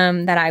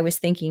that I was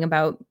thinking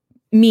about,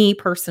 me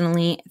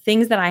personally,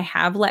 things that I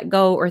have let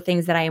go or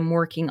things that I am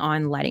working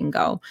on letting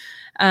go,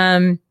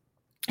 and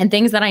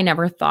things that I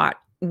never thought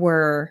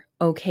were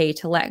okay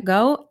to let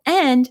go,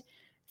 and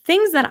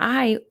things that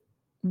I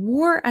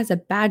wore as a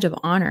badge of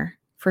honor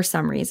for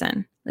some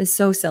reason. It's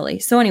so silly.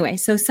 So anyway,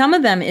 so some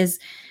of them is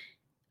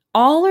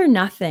all or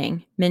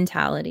nothing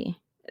mentality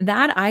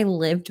that I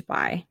lived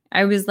by.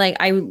 I was like,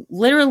 I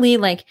literally,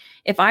 like,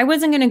 if I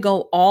wasn't going to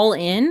go all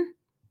in,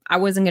 I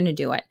wasn't going to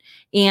do it.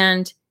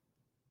 And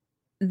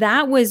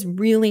that was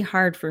really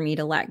hard for me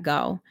to let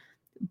go.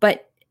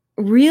 But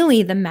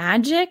really the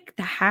magic,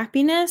 the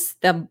happiness,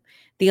 the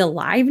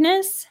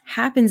aliveness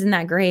happens in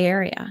that gray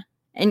area.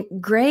 And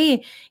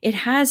gray, it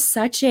has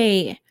such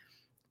a,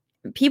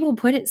 people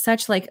put it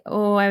such like,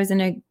 oh, I was in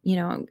a,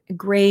 a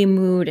gray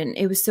mood and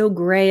it was so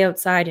gray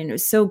outside and it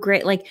was so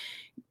great. Like,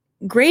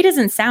 gray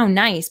doesn't sound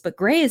nice, but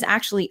gray is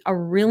actually a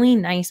really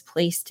nice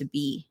place to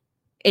be.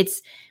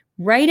 It's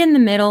right in the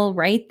middle,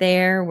 right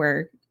there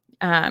where,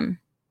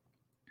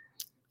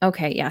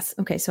 okay. Yes.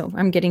 Okay. So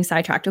I'm getting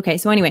sidetracked. Okay.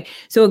 So anyway,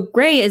 so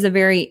gray is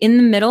in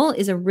the middle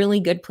is a really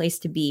good place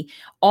to be.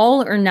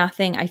 All or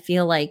nothing. I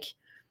feel like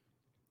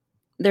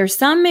there's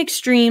some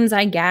extremes,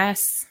 I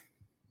guess,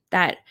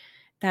 that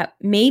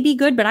may be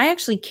good, but I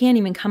actually can't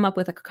even come up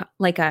with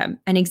an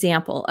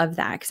example of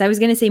that. Cause I was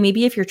going to say,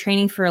 maybe if you're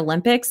training for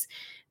Olympics,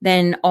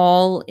 then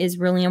all is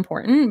really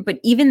important. But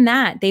even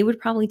that, they would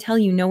probably tell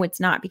you, no, it's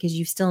not, because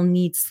you still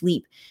need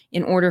sleep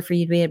in order for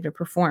you to be able to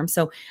perform.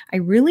 So I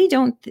really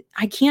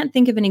I can't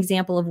think of an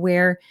example of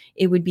where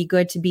it would be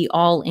good to be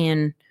all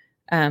in,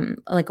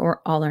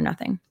 or all or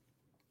nothing.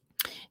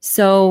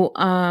 So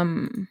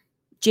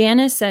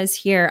Janice says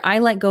here, I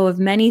let go of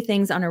many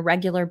things on a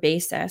regular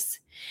basis.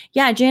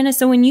 Yeah, Janice.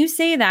 So when you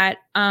say that,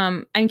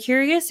 I'm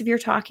curious if you're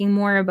talking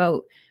more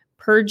about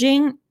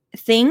purging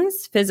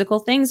things, physical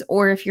things,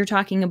 or if you're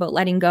talking about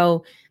letting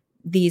go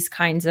these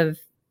kinds of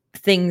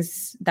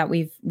things that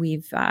we've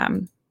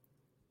kind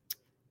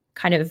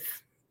of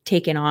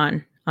taken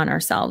on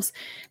ourselves.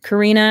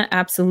 Karina,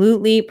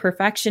 absolutely.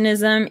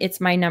 Perfectionism. It's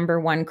my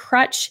number one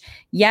crutch.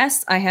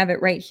 Yes, I have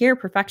it right here.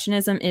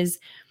 Perfectionism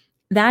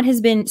that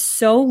has been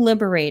so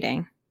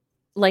liberating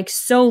like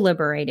so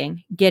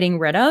liberating getting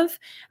rid of.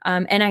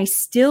 And I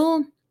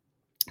still,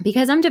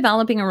 because I'm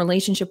developing a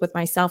relationship with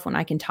myself when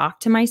I can talk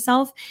to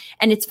myself.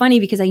 And it's funny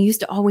because I used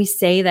to always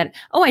say that,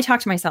 oh, I talk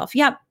to myself.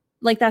 Yep.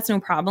 Like that's no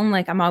problem.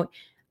 Like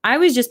I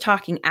was just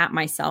talking at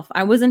myself.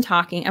 I wasn't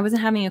having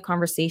a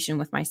conversation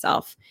with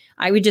myself.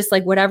 I would just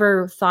like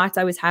whatever thoughts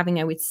I was having,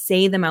 I would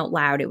say them out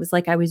loud. It was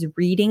like I was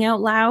reading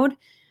out loud,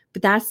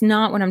 but that's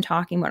not what I'm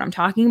talking about. I'm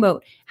talking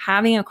about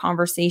having a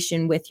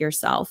conversation with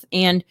yourself.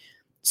 And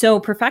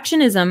so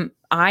perfectionism,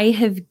 I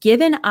have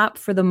given up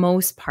for the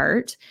most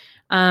part.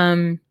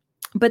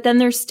 But then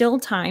there's still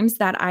times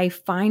that I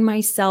find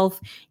myself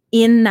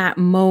in that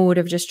mode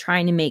of just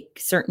trying to make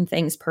certain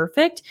things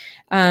perfect.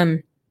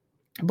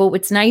 But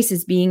what's nice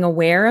is being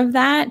aware of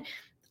that.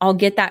 I'll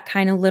get that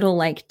kind of little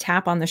like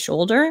tap on the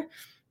shoulder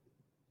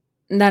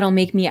that'll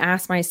make me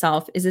ask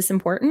myself, is this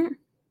important?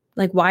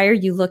 Like, why are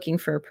you looking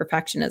for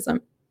perfectionism?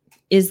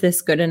 Is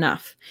this good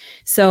enough?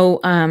 So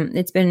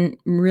it's been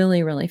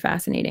really, really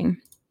fascinating.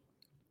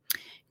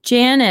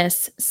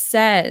 Janice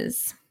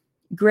says,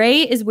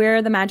 gray is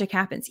where the magic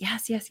happens.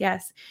 Yes, yes,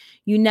 yes.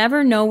 You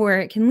never know where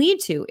it can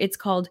lead to. It's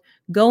called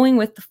going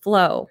with the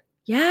flow.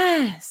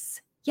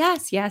 Yes,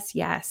 yes, yes,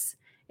 yes.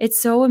 It's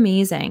so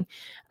amazing.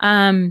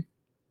 And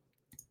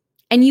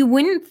you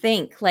wouldn't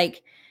think,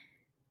 like,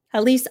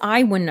 at least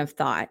I wouldn't have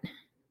thought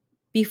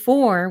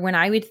before, when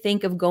I would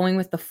think of going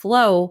with the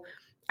flow,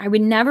 I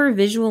would never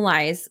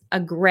visualize a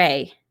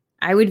gray.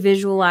 I would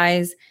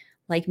visualize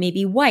like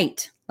maybe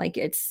white, like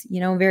it's,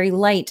 very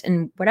light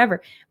and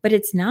whatever, but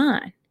it's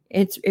not.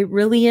 It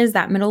really is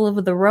that middle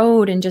of the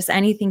road and just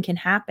anything can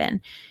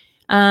happen.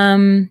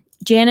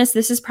 Janice,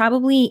 this is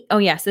probably,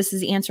 this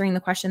is answering the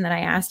question that I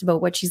asked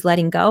about what she's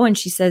letting go. And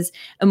she says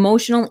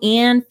emotional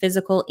and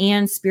physical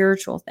and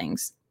spiritual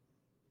things.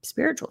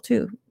 Spiritual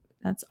too.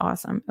 That's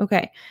awesome.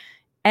 Okay.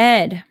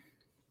 Ed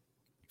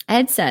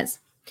says,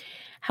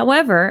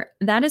 however,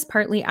 that is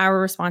partly our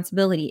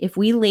responsibility. If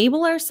we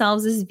label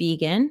ourselves as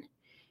vegan,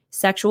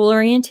 sexual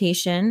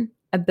orientation,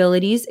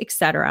 abilities,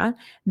 etc.,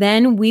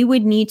 then we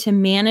would need to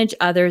manage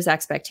others'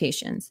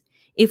 expectations.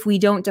 If we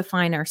don't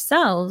define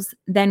ourselves,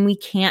 then we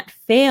can't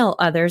fail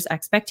others'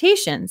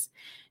 expectations.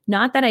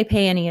 Not that I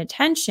pay any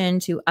attention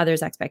to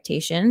others'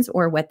 expectations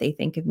or what they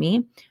think of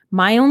me.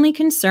 My only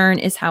concern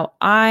is how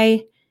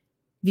I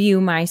view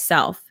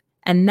myself,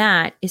 and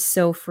that is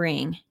so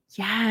freeing.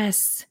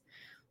 Yes.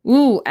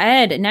 Ooh,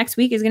 Ed, next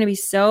week is going to be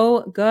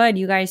so good.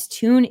 You guys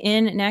tune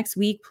in next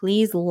week,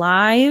 please,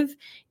 live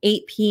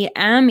 8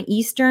 p.m.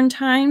 Eastern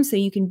time, so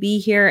you can be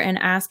here and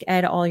ask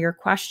Ed all your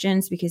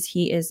questions because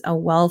he is a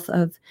wealth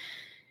of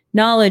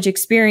knowledge,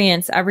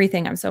 experience,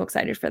 everything. I'm so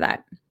excited for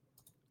that.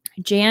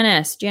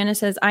 Janice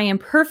says, I am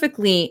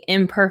perfectly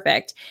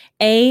imperfect.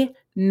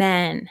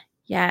 Amen.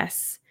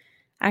 Yes.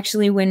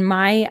 Actually, when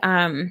my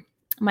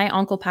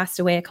uncle passed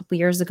away a couple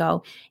years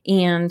ago,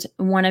 and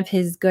one of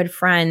his good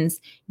friends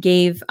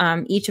gave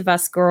each of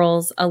us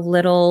girls a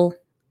little,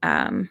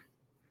 I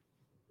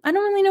don't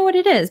really know what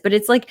it is, but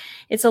it's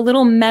a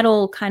little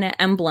metal kind of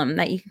emblem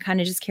that you can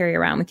kind of just carry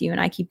around with you. And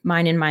I keep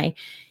mine in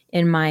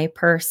my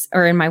purse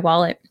or in my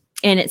wallet,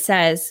 and it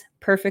says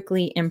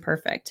perfectly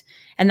imperfect.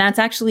 And that's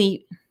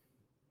actually,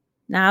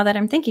 now that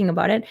I'm thinking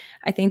about it,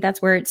 I think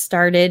that's where it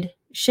started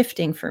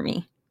shifting for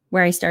me,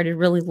 where I started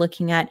really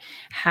looking at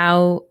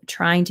how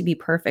trying to be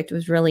perfect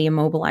was really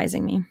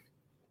immobilizing me.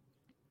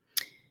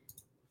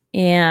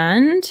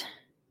 And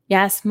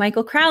yes,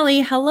 Michael Crowley.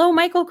 Hello,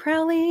 Michael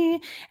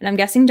Crowley. And I'm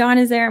guessing Dawn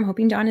is there. I'm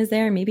hoping Dawn is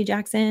there. Maybe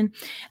Jackson.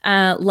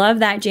 Love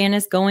that,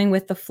 Janice, going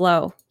with the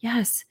flow.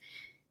 Yes,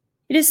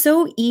 it is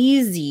so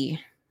easy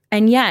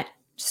and yet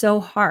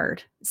so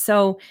hard.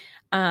 So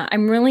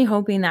I'm really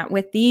hoping that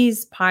with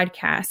these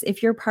podcasts,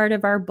 if you're part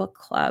of our book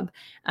club,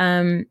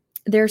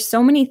 there's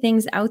so many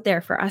things out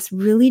there for us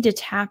really to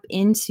tap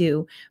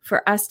into,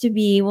 for us to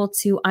be able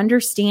to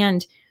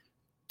understand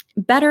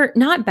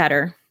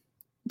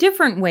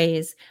different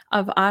ways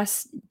of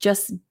us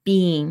just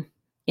being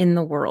in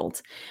the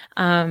world.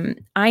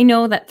 I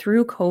know that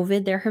through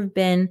COVID, there have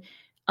been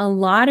a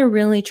lot of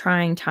really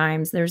trying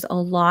times. There's a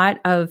lot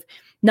of,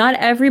 not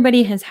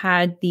everybody has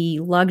had the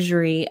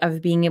luxury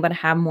of being able to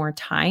have more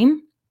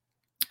time.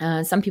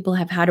 Some people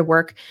have had to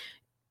work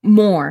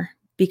more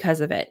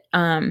because of it.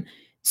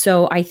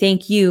 So I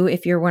thank you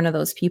if you're one of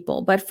those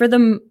people. But for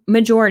the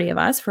majority of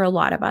us, for a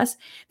lot of us,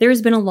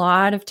 there's been a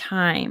lot of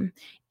time.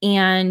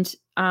 And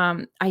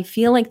I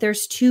feel like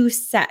there's two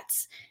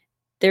sets.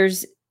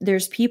 There's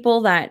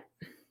people that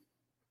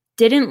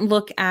didn't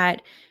look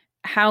at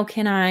how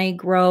can I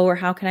grow or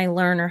how can I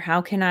learn or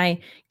how can I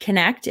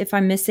connect? If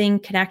I'm missing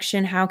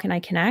connection, how can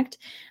I connect?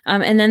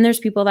 And then there's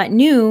people that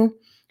knew,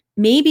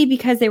 maybe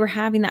because they were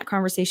having that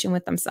conversation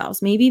with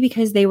themselves, maybe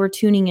because they were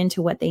tuning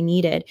into what they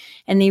needed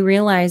and they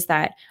realized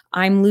that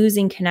I'm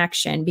losing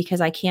connection because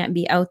I can't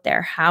be out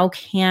there. How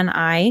can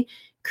I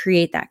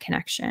create that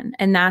connection?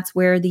 And that's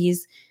where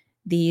these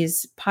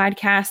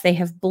podcasts, they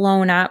have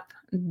blown up.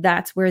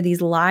 That's where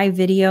these live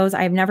videos,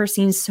 I've never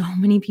seen so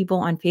many people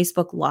on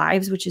Facebook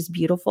Lives, which is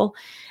beautiful.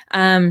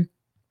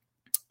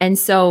 And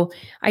so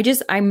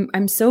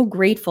I'm so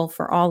grateful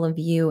for all of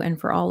you and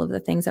for all of the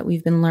things that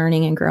we've been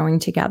learning and growing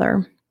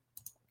together.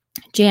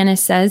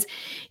 Janice says,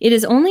 it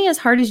is only as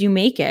hard as you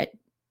make it.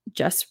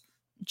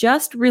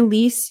 Just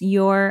release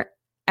your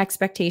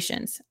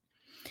expectations.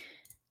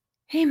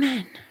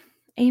 Amen.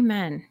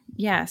 Amen.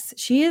 Yes,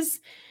 she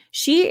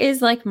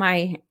is like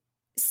my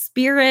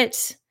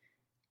spirit.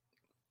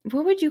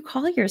 What would you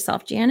call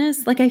yourself,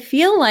 Janice? Like, I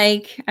feel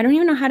like, I don't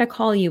even know how to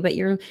call you, but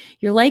you're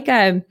like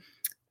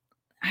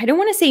I don't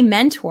want to say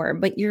mentor,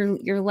 but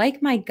you're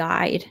like my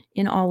guide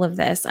in all of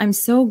this. I'm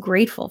so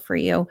grateful for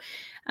you.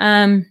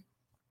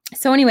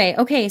 So anyway,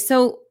 okay.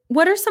 So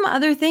what are some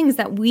other things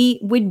that we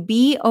would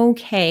be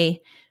okay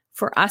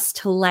for us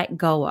to let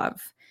go of?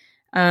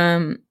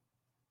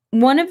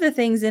 One of the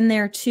things in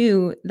there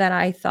too that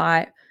I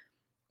thought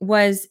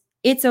was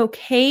it's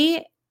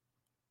okay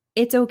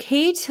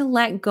to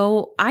let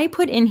go. I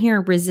put in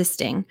here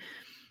resisting,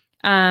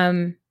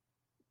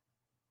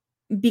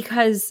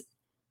 because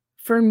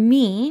for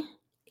me,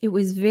 it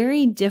was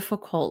very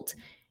difficult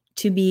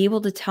to be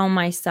able to tell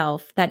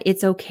myself that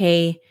it's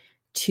okay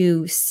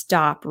to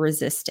stop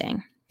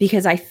resisting,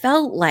 because I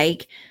felt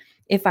like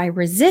if I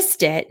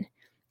resist it,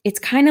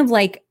 it kind of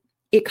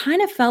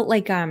felt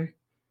like a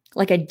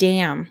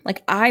dam,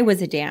 like I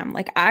was a dam,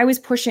 like I was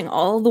pushing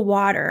all the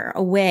water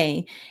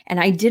away and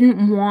I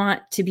didn't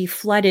want to be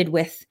flooded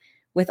with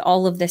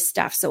all of this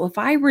stuff. So if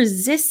I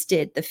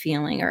resisted the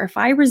feeling, or if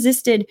I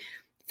resisted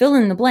fill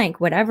in the blank,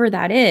 whatever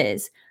that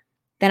is,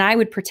 then I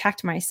would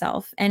protect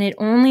myself. And it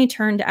only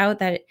turned out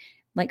that,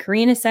 like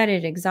Karina said,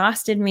 it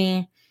exhausted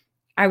me.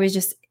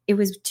 It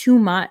was too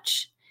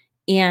much.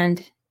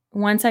 And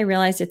once I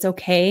realized it's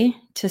okay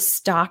to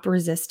stop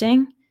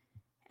resisting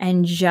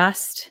and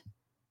just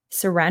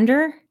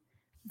surrender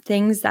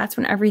things, that's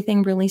when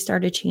everything really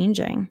started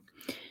changing.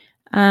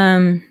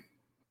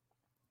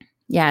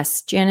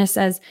 Yes, Janice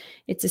says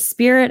it's a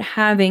spirit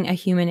having a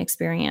human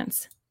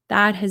experience.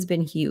 That has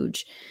been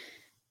huge.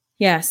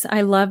 Yes,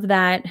 I love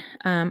that.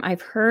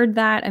 I've heard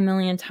that a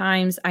million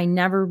times. I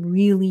never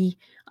really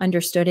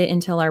understood it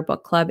until our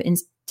book club,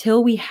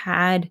 until we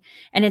had,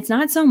 and it's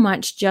not so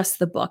much just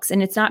the books.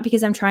 And it's not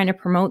because I'm trying to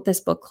promote this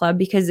book club,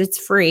 because it's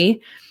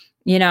free.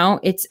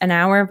 It's an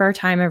hour of our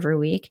time every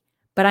week,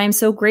 but I'm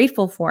so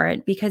grateful for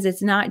it because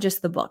it's not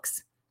just the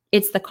books.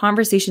 It's the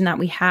conversation that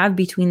we have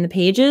between the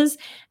pages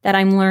that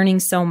I'm learning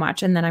so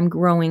much and that I'm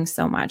growing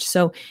so much.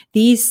 So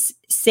these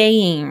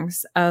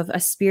sayings of a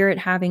spirit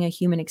having a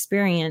human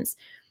experience,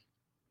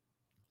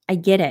 I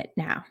get it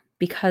now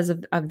because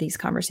of these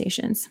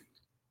conversations.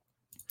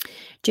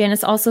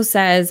 Janice also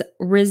says,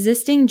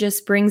 resisting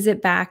just brings it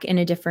back in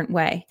a different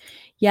way.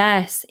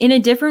 Yes, in a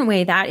different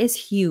way. That is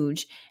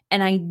huge.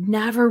 And I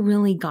never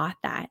really got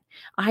that.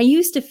 I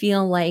used to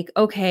feel like,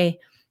 okay,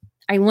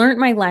 I learned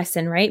my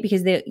lesson, right?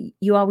 Because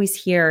you always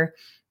hear,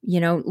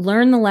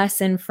 learn the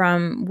lesson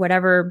from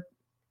whatever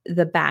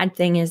the bad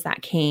thing is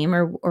that came,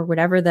 or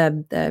whatever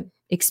the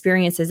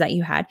experiences that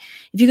you had.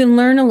 If you can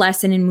learn a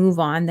lesson and move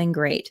on, then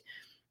great.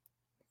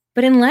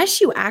 But unless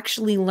you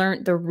actually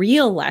learned the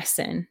real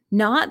lesson,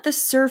 not the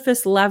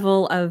surface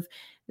level of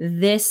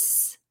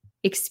this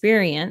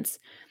experience,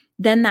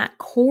 then that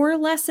core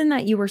lesson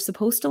that you were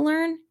supposed to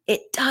learn,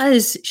 it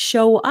does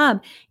show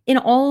up in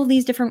all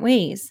these different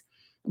ways.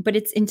 But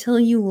it's until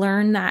you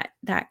learn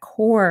that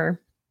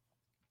core.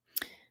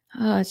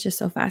 Oh, it's just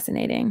so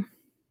fascinating.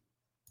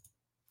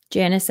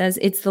 Janice says,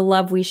 it's the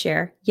love we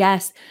share.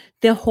 Yes,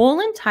 the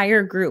whole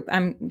entire group.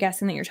 I'm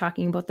guessing that you're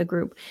talking about the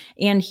group.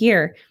 And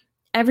here,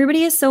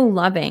 everybody is so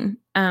loving.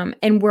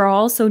 And we're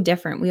all so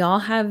different. We all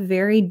have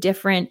very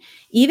different,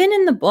 even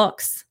in the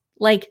books,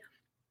 like,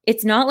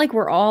 it's not like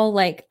we're all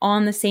like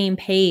on the same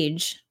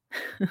page.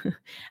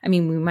 I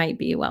mean, we might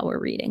be while we're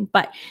reading,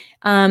 but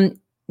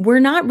we're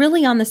not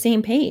really on the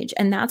same page.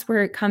 And that's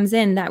where it comes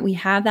in, that we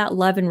have that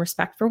love and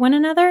respect for one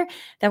another,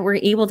 that we're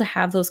able to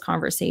have those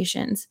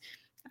conversations.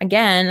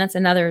 Again, that's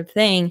another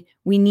thing.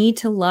 We need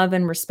to love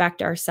and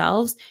respect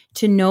ourselves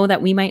to know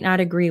that we might not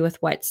agree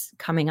with what's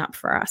coming up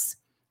for us,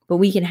 but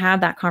we can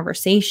have that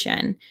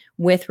conversation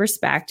with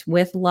respect,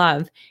 with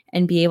love,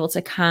 and be able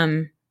to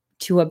come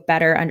to a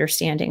better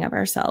understanding of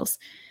ourselves.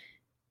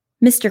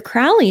 Mr.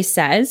 Crowley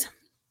says,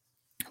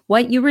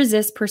 what you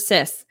resist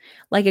persists.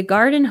 Like a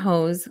garden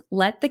hose,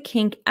 let the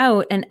kink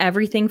out and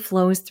everything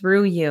flows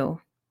through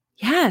you.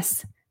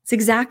 Yes, it's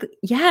exactly.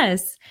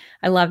 Yes,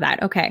 I love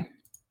that. Okay.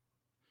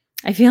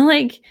 I feel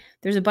like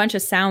there's a bunch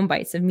of sound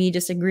bites of me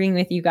just agreeing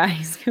with you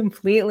guys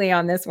completely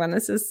on this one.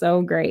 This is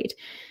so great.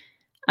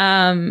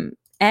 Ed,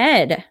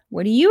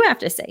 what do you have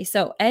to say?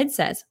 So Ed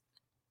says,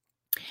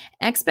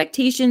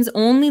 expectations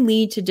only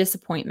lead to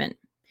disappointment.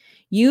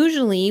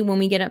 Usually when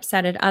we get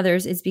upset at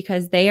others, it's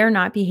because they are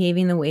not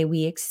behaving the way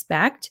we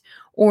expect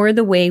or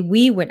the way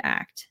we would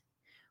act.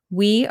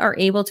 We are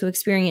able to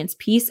experience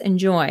peace and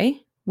joy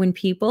when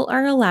people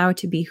are allowed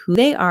to be who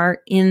they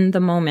are in the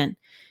moment.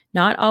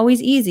 Not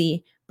always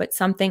easy, but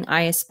something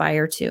I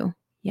aspire to.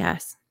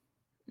 Yes.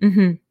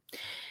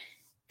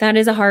 That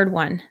is a hard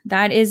one.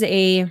 That is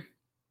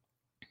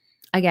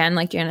Again,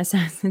 like Janice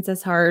says, it's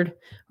as hard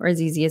or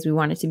as easy as we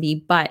want it to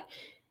be. But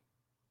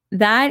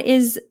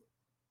that's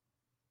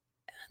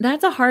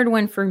a hard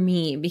one for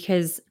me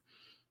because,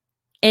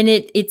 and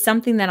it's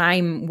something that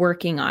I'm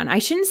working on. I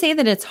shouldn't say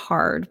that it's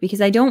hard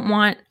because I don't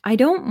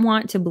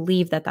want to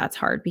believe that that's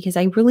hard, because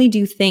I really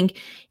do think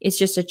it's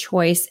just a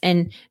choice.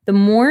 And the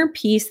more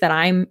peace that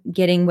I'm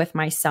getting with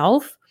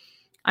myself,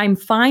 I'm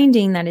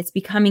finding that it's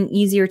becoming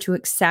easier to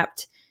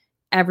accept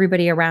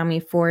everybody around me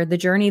for the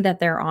journey that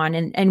they're on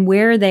and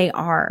where they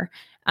are.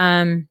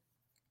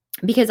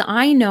 Because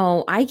I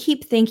know I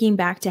keep thinking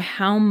back to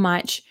how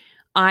much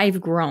I've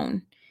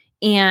grown.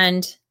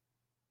 And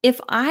if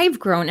I've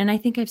grown, and I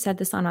think I've said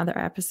this on other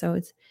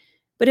episodes,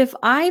 but if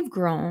I've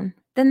grown,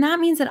 then that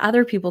means that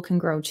other people can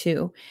grow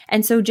too.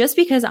 And so just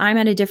because I'm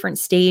at a different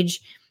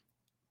stage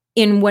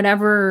in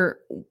whatever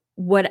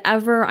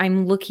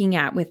I'm looking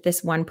at with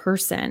this one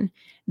person,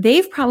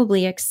 they've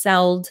probably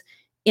excelled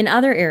in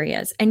other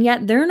areas, and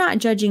yet they're not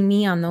judging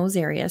me on those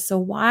areas. So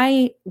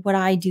why would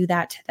I do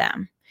that to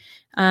them?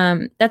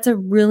 That's a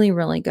really,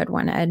 really good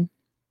one, Ed.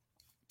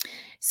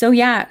 So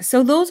yeah,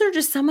 so those are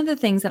just some of the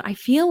things that I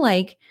feel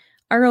like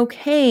are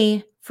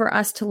okay for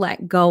us to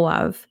let go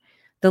of.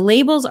 The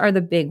labels are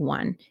the big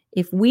one.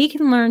 If we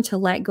can learn to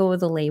let go of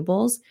the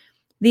labels,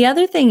 the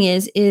other thing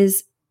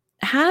is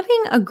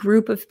having a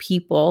group of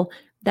people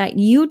that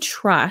you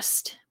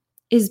trust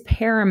is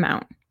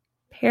paramount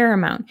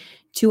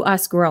to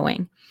us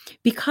growing.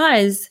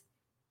 Because,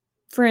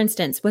 for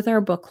instance, with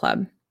our book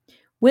club,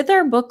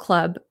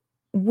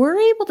 we're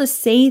able to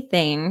say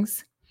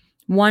things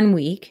one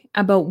week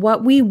about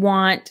what we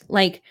want.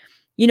 Like,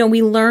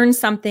 we learn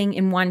something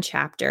in one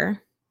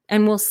chapter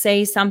and we'll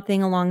say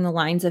something along the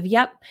lines of,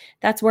 yep,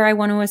 that's where I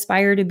want to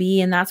aspire to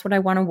be. And that's what I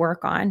want to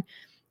work on.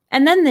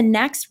 And then the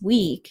next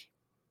week,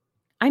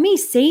 I may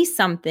say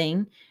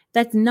something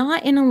that's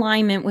not in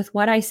alignment with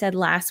what I said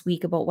last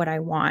week about what I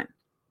want.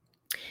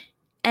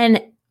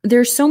 And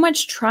there's so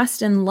much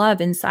trust and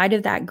love inside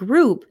of that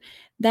group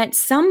that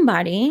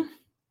somebody,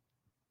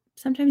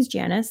 sometimes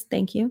Janice,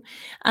 thank you,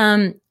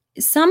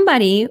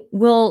 somebody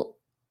will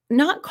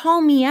not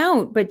call me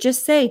out, but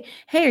just say,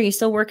 hey, are you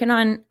still working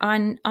on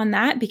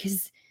that?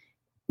 Because,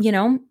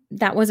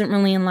 that wasn't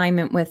really in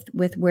alignment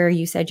with where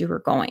you said you were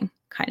going,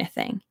 kind of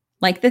thing.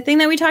 Like the thing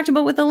that we talked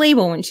about with the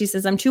label when she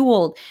says I'm too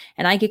old,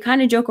 and I could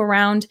kind of joke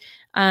around,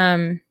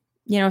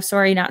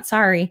 sorry, not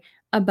sorry,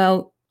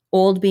 about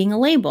old being a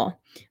label.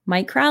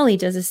 Mike Crowley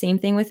does the same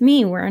thing with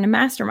me. We're in a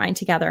mastermind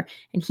together,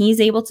 and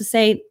he's able to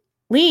say,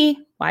 Lee,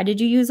 why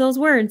did you use those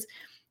words?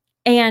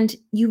 And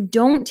you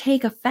don't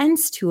take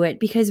offense to it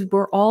because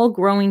we're all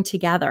growing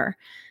together.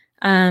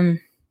 And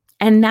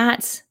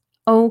that's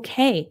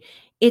okay.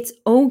 It's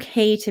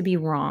okay to be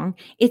wrong.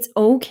 It's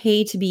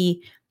okay to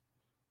be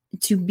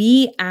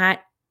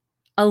at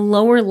a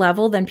lower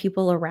level than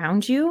people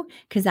around you,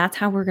 because that's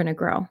how we're going to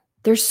grow.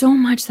 There's so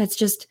much that's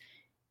just,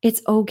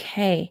 it's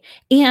okay.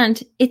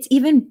 And it's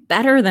even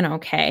better than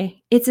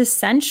okay. It's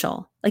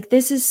essential. Like,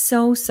 this is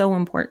so, so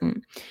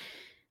important.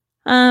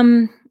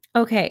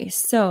 Okay,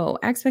 so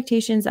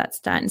expectations, that's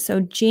done. So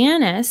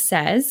Janice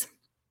says,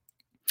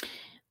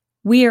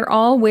 we are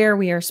all where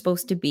we are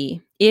supposed to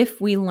be if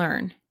we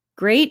learn.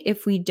 Great.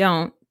 If we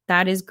don't,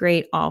 that is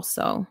great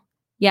also.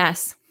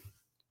 Yes.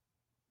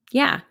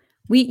 Yeah,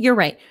 you're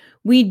right.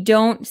 We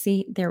don't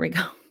see, there we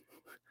go.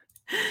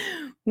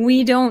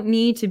 We don't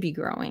need to be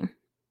growing.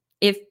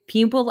 If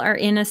people are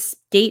in a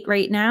state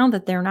right now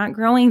that they're not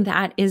growing,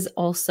 that is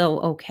also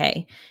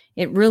okay.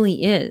 It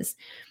really is.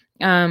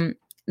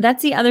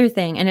 That's the other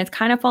thing. And it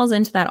kind of falls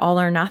into that all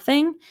or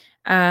nothing.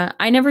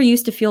 I never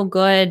used to feel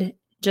good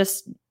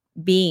just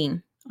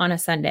being on a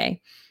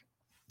Sunday.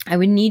 I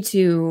would need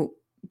to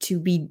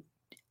be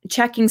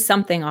checking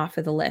something off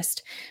of the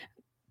list.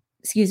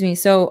 Excuse me.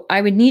 So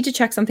I would need to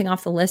check something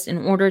off the list in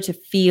order to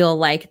feel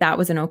like that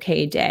was an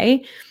okay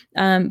day.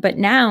 But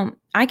now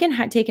I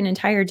can take an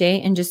entire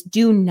day and just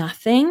do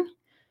nothing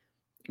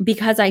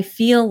because I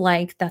feel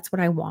like that's what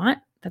I want.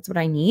 That's what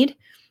I need.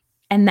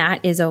 And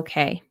that is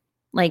okay.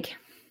 Like,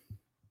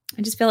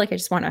 I just feel like I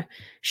just want a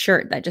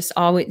shirt that just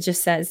always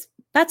just says,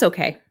 that's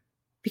okay,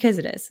 because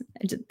it is.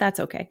 That's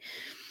okay.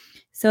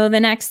 So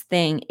the next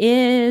thing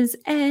is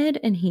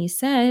Ed, and he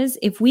says,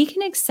 if we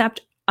can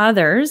accept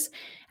others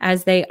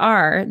as they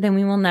are, then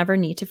we will never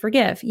need to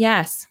forgive.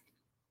 Yes,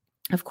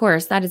 of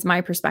course, that is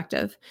my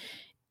perspective.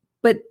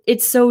 But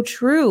it's so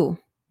true.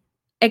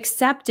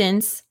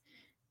 Acceptance,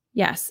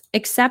 yes,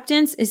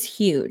 acceptance is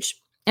huge.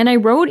 And I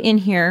wrote in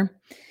here,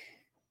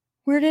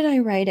 where did I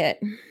write it?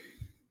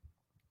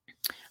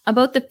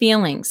 About the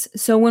feelings.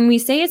 So when we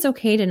say it's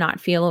okay to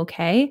not feel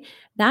okay,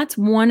 that's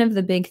one of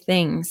the big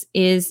things,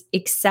 is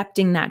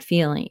accepting that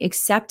feeling,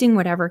 accepting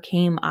whatever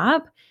came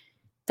up,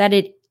 that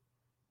it,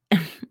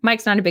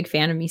 Mike's not a big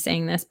fan of me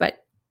saying this,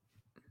 but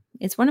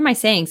it's one of my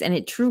sayings. And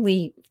it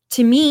truly,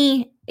 to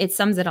me, it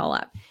sums it all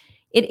up.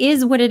 It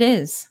is what it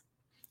is.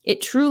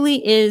 It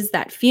truly is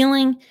that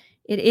feeling.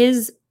 It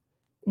is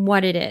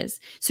what it is.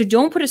 So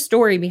don't put a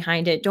story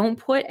behind it. Don't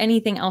put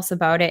anything else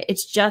about it.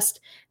 It's just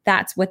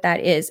that's what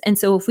that is. And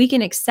so if we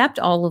can accept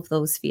all of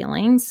those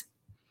feelings,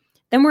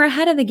 then we're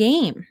ahead of the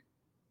game,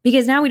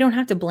 because now we don't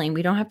have to blame.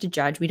 We don't have to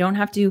judge. We don't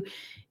have to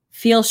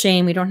feel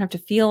shame. We don't have to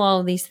feel all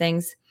of these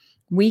things.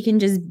 We can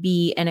just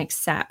be and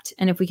accept.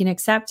 And if we can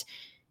accept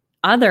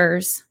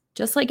others,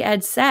 just like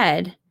Ed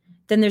said,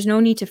 then there's no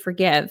need to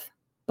forgive.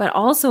 But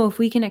also, if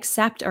we can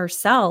accept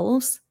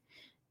ourselves,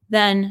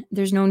 then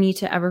there's no need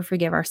to ever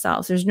forgive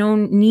ourselves. There's no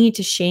need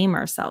to shame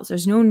ourselves.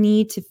 There's no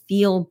need to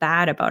feel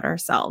bad about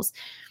ourselves.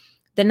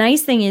 The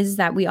nice thing is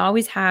that we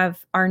always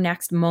have our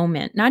next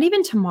moment, not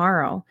even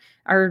tomorrow.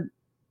 Our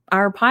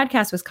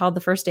podcast was called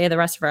The First Day of the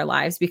Rest of Our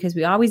Lives because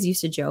we always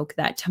used to joke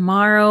that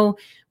tomorrow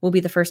will be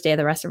the first day of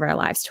the rest of our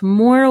lives.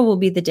 Tomorrow will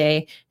be the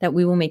day that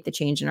we will make the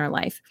change in our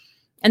life.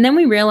 And then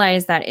we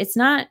realized that it's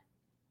not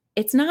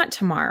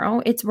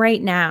tomorrow, it's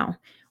right now.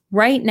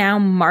 Right now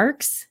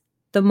marks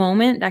the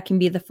moment that can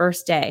be the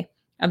first day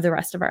of the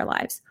rest of our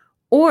lives.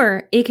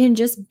 Or it can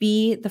just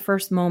be the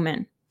first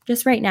moment,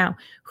 just right now.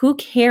 Who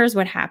cares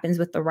what happens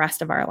with the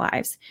rest of our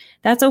lives?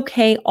 That's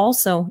okay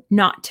also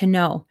not to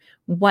know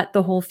what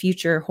the whole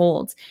future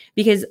holds,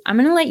 because I'm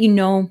going to let you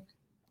know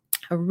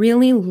a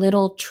really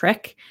little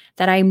trick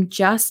that I'm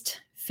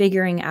just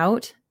figuring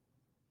out.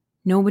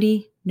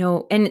 And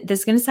this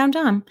is going to sound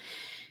dumb.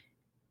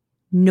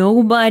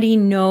 Nobody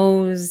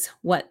knows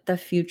what the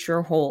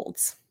future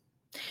holds.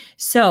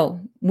 So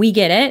we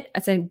get it.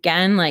 It's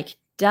again like,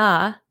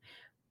 duh.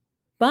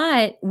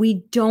 But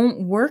we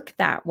don't work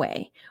that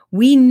way.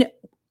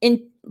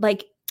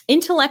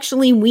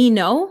 Intellectually, we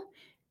know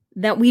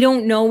that we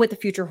don't know what the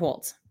future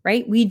holds,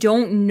 right? We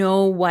don't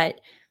know what,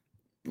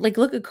 look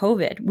at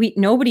COVID.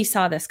 Nobody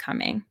saw this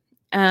coming.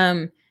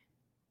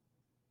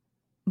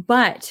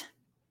 But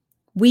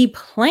we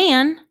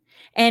plan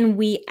and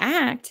we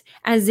act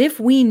as if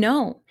we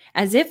know,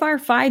 as if our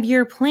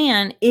 5-year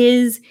plan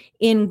is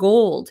in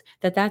gold,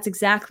 that's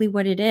exactly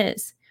what it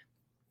is.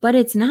 But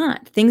it's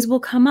not. Things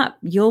will come up.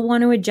 You'll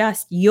want to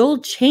adjust. You'll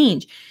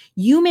change.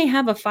 You may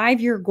have a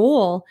 5-year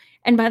goal,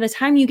 and by the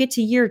time you get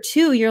to year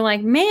 2, you're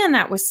like, man,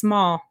 that was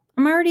small.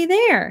 I'm already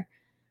there.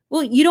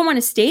 Well, you don't want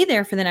to stay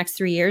there for the next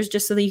 3 years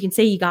just so that you can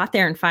say you got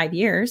there in 5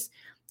 years.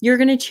 You're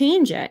going to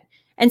change it.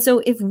 And so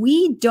if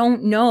we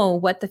don't know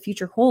what the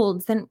future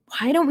holds, then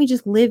why don't we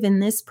just live in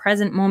this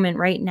present moment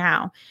right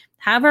now?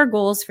 Have our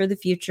goals for the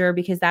future,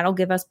 because that'll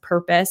give us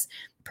purpose.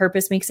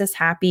 Purpose makes us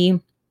happy.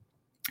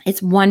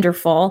 It's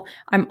wonderful.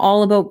 I'm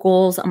all about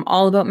goals. I'm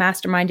all about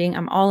masterminding.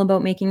 I'm all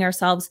about making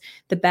ourselves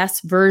the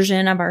best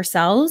version of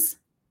ourselves.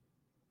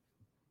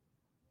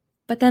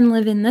 But then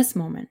live in this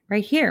moment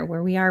right here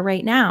where we are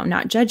right now,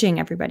 not judging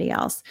everybody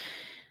else.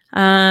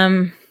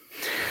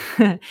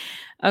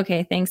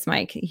 Okay, thanks,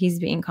 Mike. He's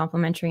being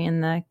complimentary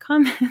in the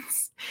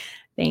comments.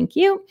 Thank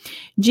you.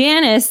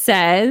 Janice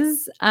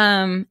says,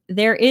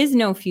 there is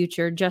no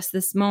future, just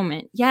this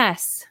moment.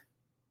 Yes.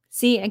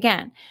 See,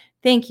 again,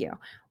 thank you.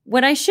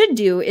 What I should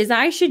do is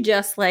I should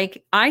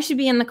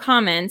be in the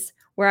comments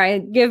where I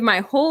give my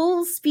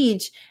whole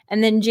speech,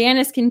 and then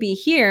Janice can be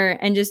here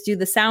and just do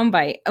the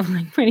soundbite of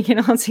putting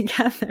it all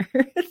together.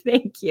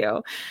 Thank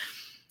you.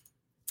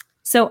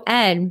 So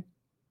Ed,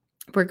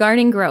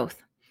 regarding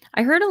growth,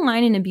 I heard a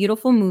line in a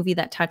beautiful movie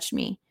that touched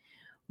me.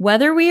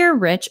 Whether we are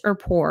rich or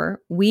poor,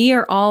 we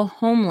are all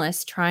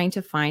homeless trying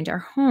to find our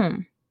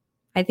home.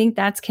 I think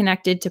that's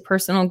connected to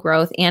personal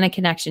growth and a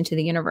connection to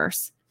the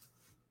universe.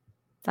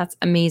 That's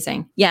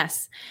amazing.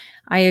 Yes,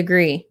 I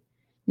agree.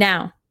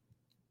 Now,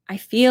 I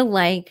feel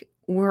like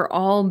we're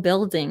all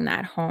building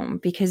that home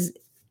because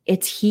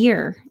it's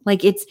here.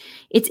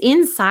 It's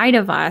inside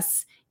of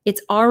us.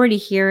 It's already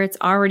here. It's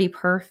already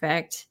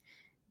perfect.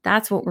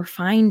 That's what we're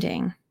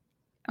finding.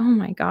 Oh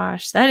my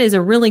gosh, that is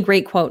a really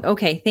great quote.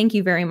 Okay, thank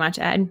you very much,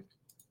 Ed.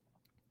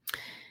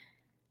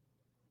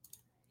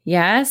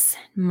 Yes,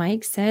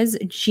 Mike says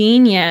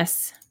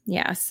genius.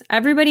 Yes,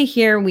 everybody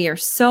here, we are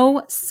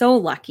so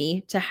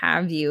lucky to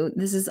have you.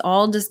 This is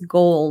all just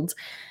gold.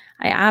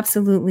 I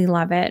absolutely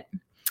love it.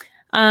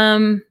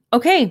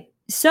 Okay,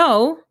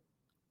 so,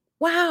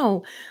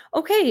 wow.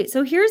 Okay,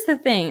 so here's the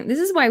thing. This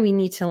is why we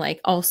need to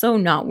also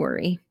not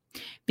worry,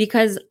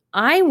 because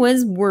I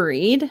was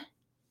worried.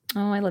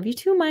 Oh, I love you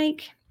too,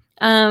 Mike.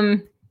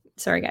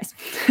 Sorry, guys.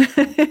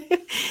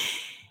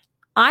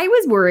 I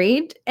was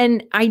worried,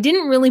 and I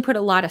didn't really put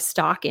a lot of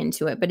stock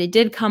into it, but it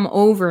did come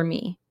over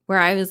me where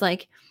I was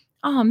like,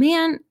 oh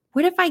man,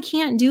 what if I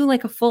can't do a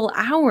full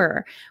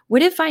hour?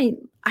 What if I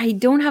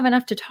don't have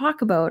enough to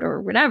talk about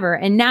or whatever?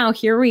 And now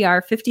here we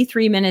are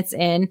 53 minutes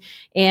in,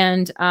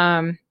 and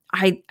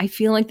I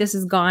feel like this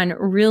has gone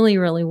really,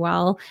 really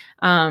well.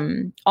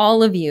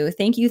 All of you,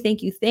 thank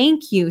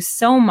you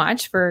so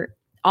much for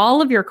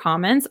all of your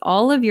comments,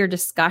 all of your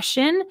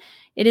discussion.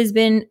 It has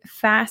been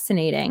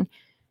fascinating.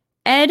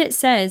 Ed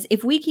says,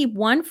 if we keep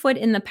 1 foot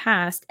in the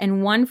past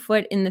and 1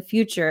 foot in the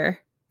future,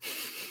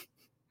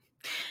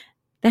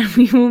 then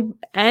we will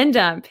end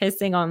up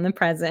pissing on the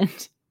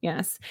present.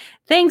 Yes.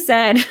 Thanks,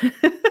 Ed.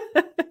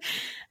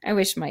 I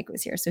wish Mike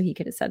was here so he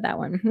could have said that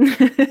one.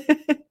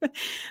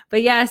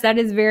 But yes, that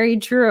is very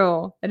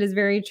true. That is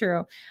very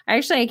true.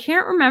 I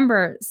can't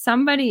remember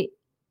somebody.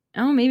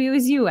 Oh, maybe it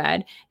was you,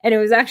 Ed. And it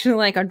was actually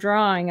like a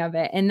drawing of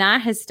it. And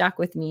that has stuck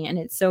with me. And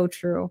it's so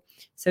true.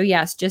 So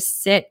yes,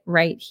 just sit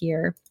right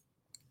here.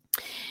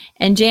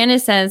 And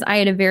Janice says, I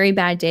had a very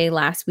bad day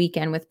last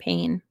weekend with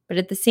pain, but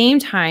at the same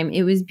time,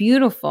 it was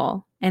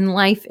beautiful and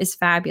life is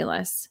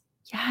fabulous.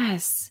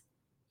 Yes.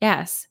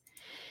 Yes.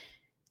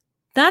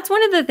 That's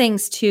one of the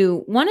things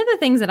too. One of the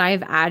things that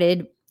I've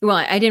added, well,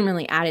 I didn't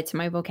really add it to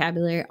my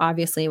vocabulary.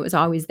 Obviously, it was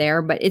always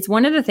there, but it's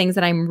one of the things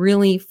that I'm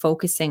really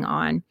focusing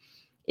on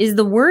is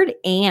the word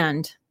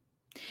and.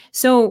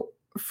 So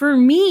for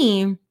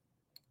me,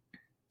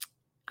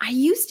 I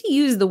used to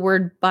use the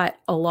word but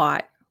a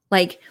lot.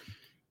 Like,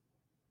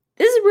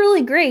 this is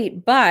really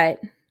great,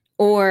 but,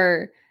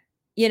 or,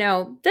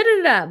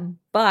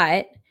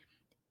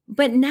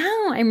 but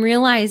now I'm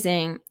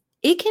realizing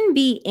it can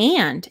be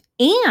and.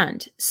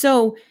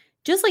 So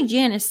just like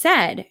Janice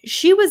said,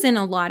 she was in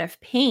a lot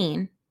of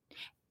pain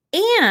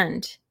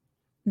and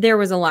there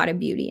was a lot of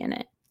beauty in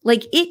it.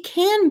 Like, it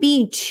can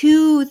be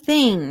two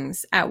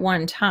things at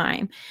one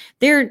time.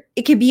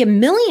 It could be a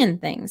million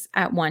things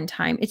at one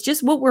time. It's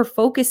just what we're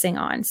focusing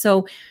on.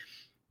 So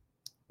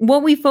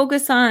what we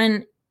focus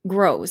on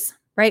grows,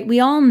 right? We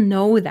all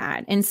know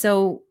that. And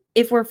so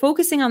if we're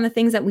focusing on the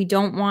things that we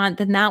don't want,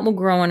 then that will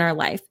grow in our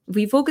life. If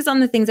we focus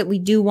on the things that we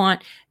do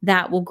want,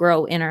 that will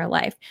grow in our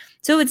life.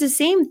 So it's the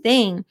same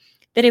thing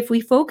that if we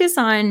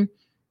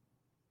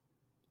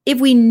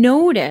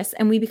notice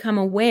and we become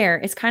aware,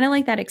 it's kind of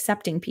like that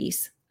accepting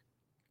piece.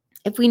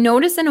 If we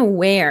notice and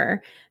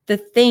aware the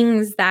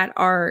things that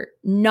are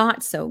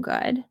not so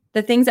good,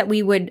 the things that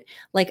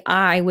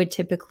I would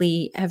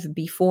typically have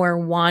before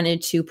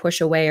wanted to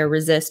push away or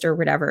resist or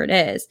whatever it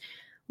is,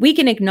 we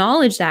can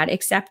acknowledge that,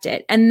 accept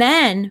it. And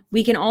then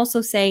we can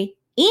also say,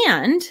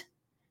 and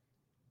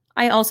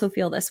I also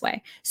feel this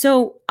way.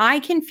 So I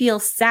can feel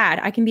sad.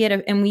 I can be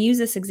and we used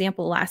this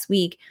example last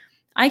week.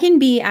 I can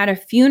be at a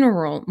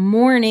funeral,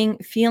 mourning,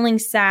 feeling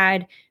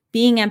sad,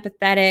 being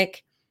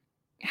empathetic,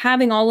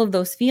 having all of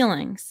those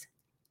feelings.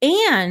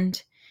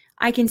 And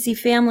I can see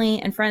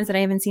family and friends that I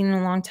haven't seen in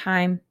a long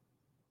time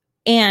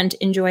and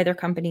enjoy their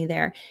company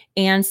there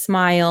and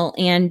smile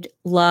and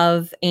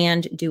love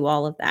and do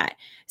all of that.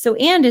 So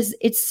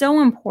it's so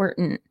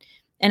important.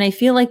 And I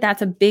feel like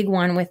that's a big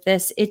one with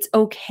this. It's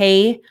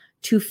okay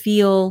to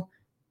feel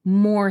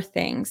more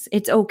things.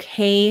 It's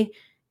okay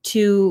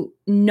to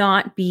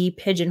not be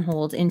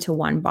pigeonholed into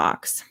one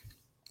box.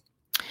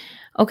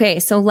 Okay,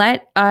 so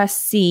let us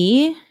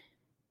see.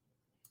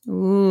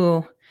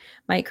 Ooh,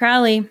 Mike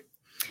Crowley.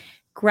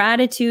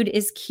 Gratitude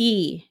is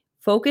key.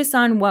 Focus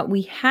on what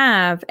we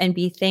have and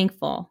be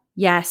thankful.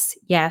 Yes,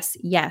 yes,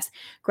 yes.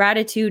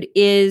 Gratitude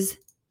is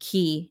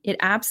key. It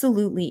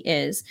absolutely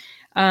is.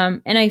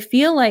 And I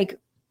feel like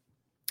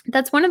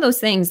that's one of those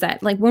things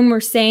that, like, when we're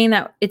saying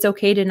that it's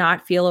okay to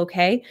not feel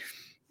okay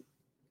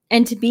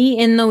and to be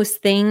in those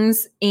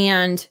things,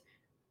 and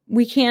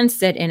we can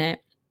sit in it.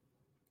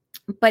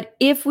 But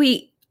if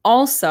we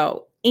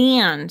also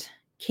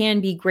can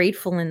be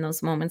grateful in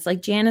those moments,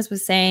 like Janice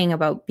was saying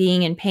about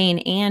being in pain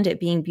and it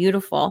being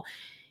beautiful,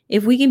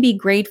 if we can be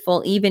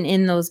grateful even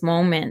in those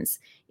moments,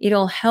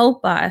 it'll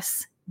help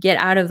us get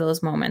out of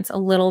those moments a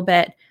little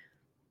bit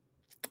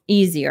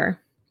easier,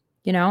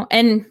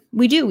 and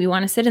we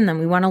want to sit in them.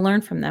 We want to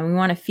learn from them. We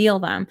want to feel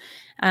them.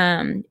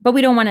 But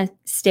we don't want to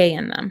stay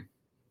in them.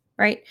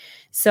 Right?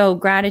 So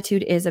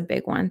gratitude is a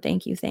big one.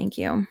 Thank you. Thank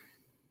you.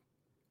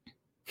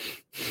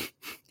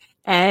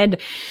 Ed.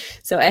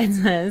 So Ed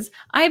says,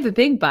 I have a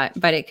big butt,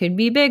 but it could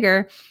be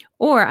bigger.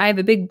 Or I have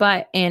a big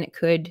butt and it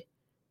could,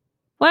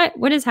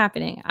 what is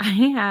happening? I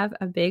have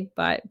a big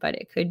butt, but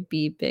it could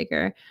be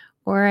bigger.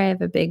 Or I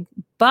have a big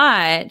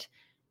butt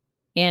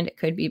and it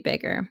could be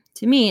bigger.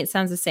 To me, it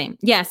sounds the same.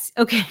 Yes.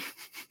 Okay.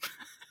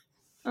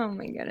 Oh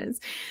my goodness.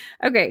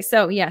 Okay.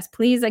 So yes,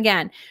 please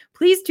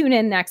tune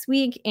in next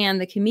week.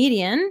 And the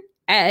comedian,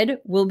 Ed,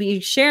 will be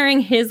sharing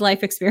his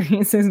life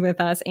experiences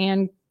with us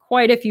and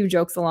quite a few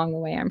jokes along the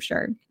way, I'm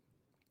sure.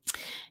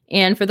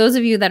 And for those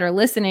of you that are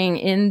listening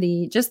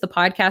in just the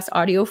podcast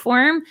audio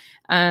form,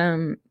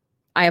 I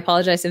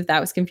apologize if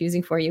that was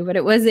confusing for you, but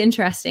it was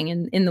interesting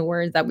in the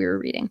words that we were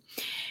reading.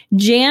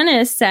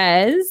 Janice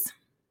says,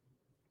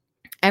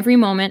 every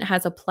moment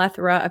has a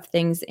plethora of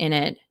things in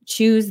it.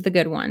 Choose the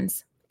good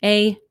ones.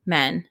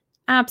 Amen.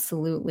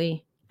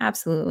 Absolutely.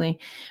 Absolutely.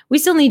 We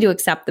still need to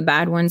accept the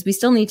bad ones. We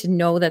still need to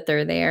know that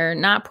they're there,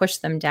 not push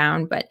them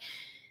down. But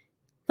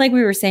like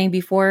we were saying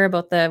before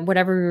about the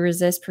whatever we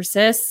resist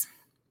persists,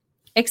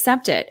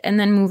 accept it and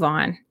then move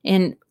on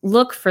and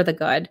look for the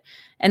good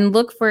and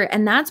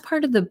and that's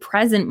part of the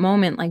present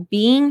moment, like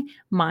being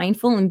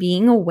mindful and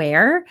being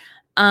aware.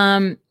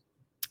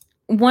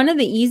 One of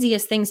the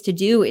easiest things to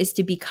do is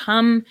to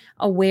become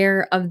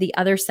aware of the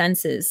other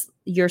senses,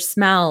 your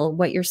smell,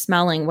 what you're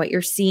smelling, what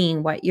you're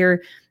seeing, what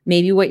you're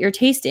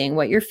tasting,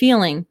 what you're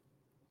feeling,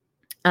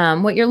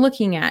 what you're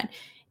looking at.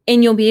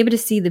 and you'll be able to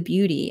see the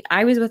beauty.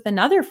 I was with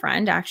another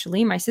friend,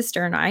 actually, my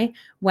sister and I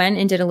went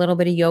and did a little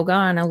bit of yoga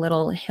on a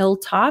little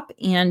hilltop,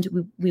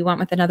 and we went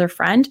with another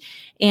friend.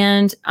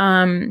 And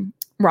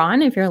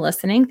Ron, if you're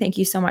listening, thank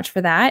you so much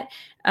for that.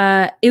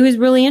 It was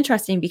really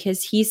interesting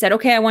because he said,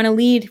 okay, I want to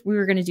lead. We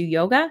were going to do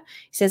yoga.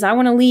 He says, I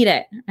want to lead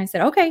it. I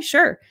said, okay,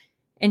 sure.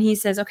 And he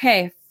says,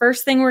 okay,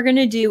 first thing we're going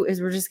to do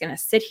is we're just going to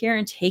sit here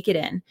and take it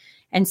in.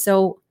 And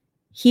so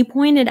he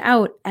pointed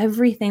out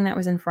everything that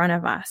was in front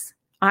of us.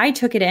 I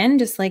took it in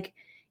just like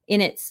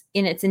in its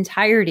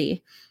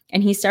entirety.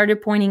 And he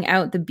started pointing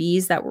out the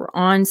bees that were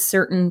on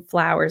certain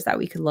flowers that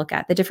we could look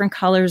at, the different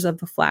colors of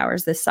the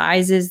flowers, the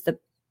sizes, the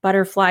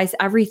butterflies,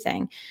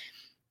 everything.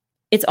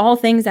 It's all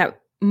things that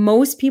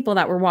most people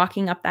that were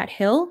walking up that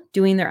hill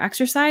doing their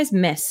exercise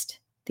missed.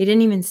 They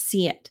didn't even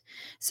see it.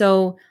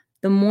 So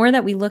the more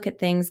that we look at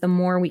things, the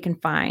more we can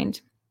find,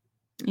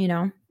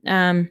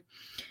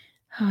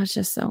 it's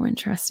just so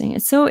interesting.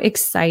 It's so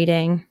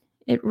exciting.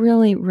 It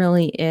really,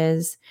 really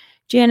is.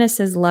 Janice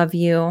says, love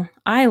you.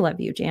 I love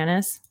you,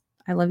 Janice.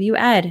 I love you,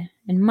 Ed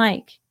and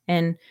Mike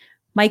and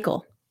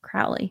Michael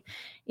Crowley.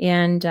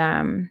 And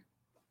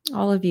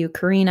all of you,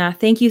 Karina,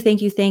 thank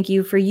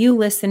you for you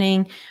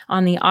listening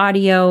on the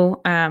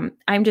audio.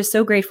 I'm just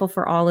so grateful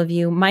for all of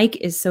you. Mike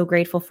is so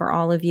grateful for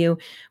all of you.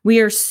 We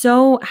are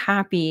so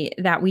happy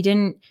that we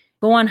didn't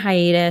go on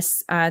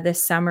hiatus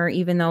this summer,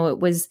 even though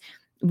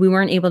we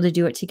weren't able to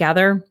do it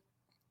together.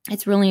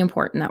 It's really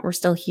important that we're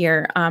still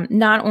here,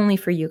 not only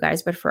for you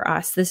guys, but for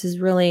us. This is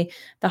really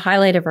the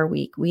highlight of our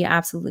week. We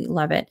absolutely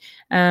love it.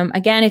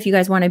 Again, if you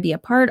guys want to be a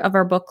part of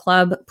our book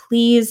club,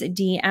 please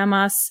DM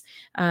us.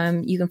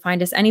 You can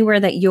find us anywhere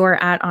that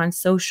you're at on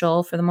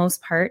social, for the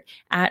most part,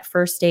 at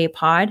First Day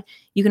Pod.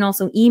 You can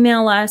also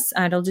email us.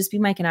 It'll just be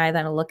Mike and I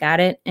that'll look at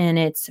it. And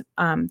it's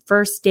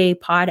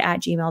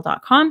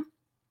firstdaypod@gmail.com.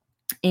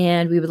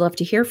 And we would love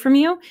to hear from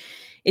you.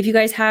 If you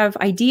guys have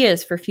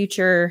ideas for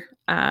future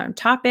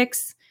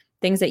topics,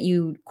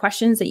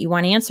 questions that you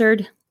want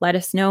answered, let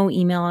us know,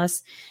 email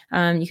us.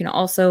 You can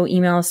also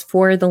email us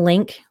for the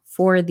link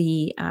for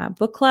the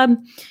book club,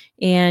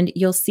 and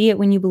you'll see it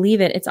when you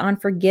believe it. It's on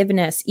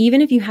forgiveness.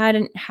 Even if you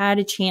hadn't had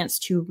a chance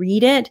to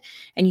read it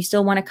and you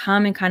still want to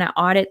come and kind of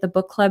audit the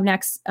book club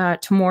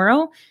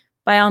tomorrow,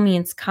 by all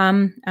means,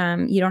 come.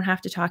 You don't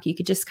have to talk. You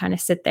could just kind of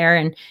sit there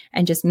and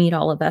just meet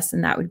all of us,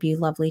 and that would be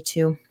lovely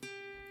too.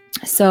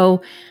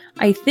 So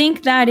I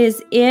think that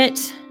is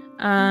it.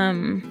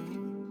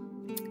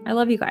 I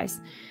love you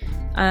guys.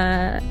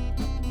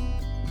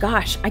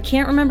 Gosh, I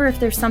can't remember if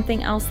there's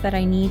something else that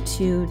I need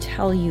to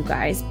tell you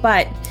guys,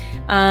 but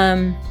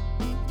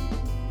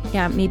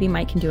maybe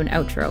Mike can do an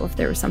outro if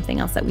there was something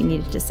else that we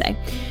needed to say.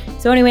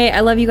 So anyway, I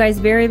love you guys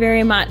very,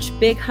 very much.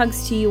 Big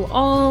hugs to you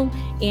all,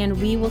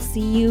 and we will see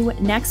you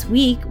next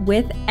week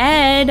with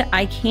Ed.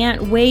 I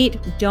can't wait.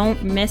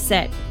 Don't miss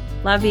it.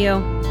 Love you.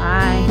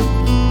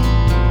 Bye.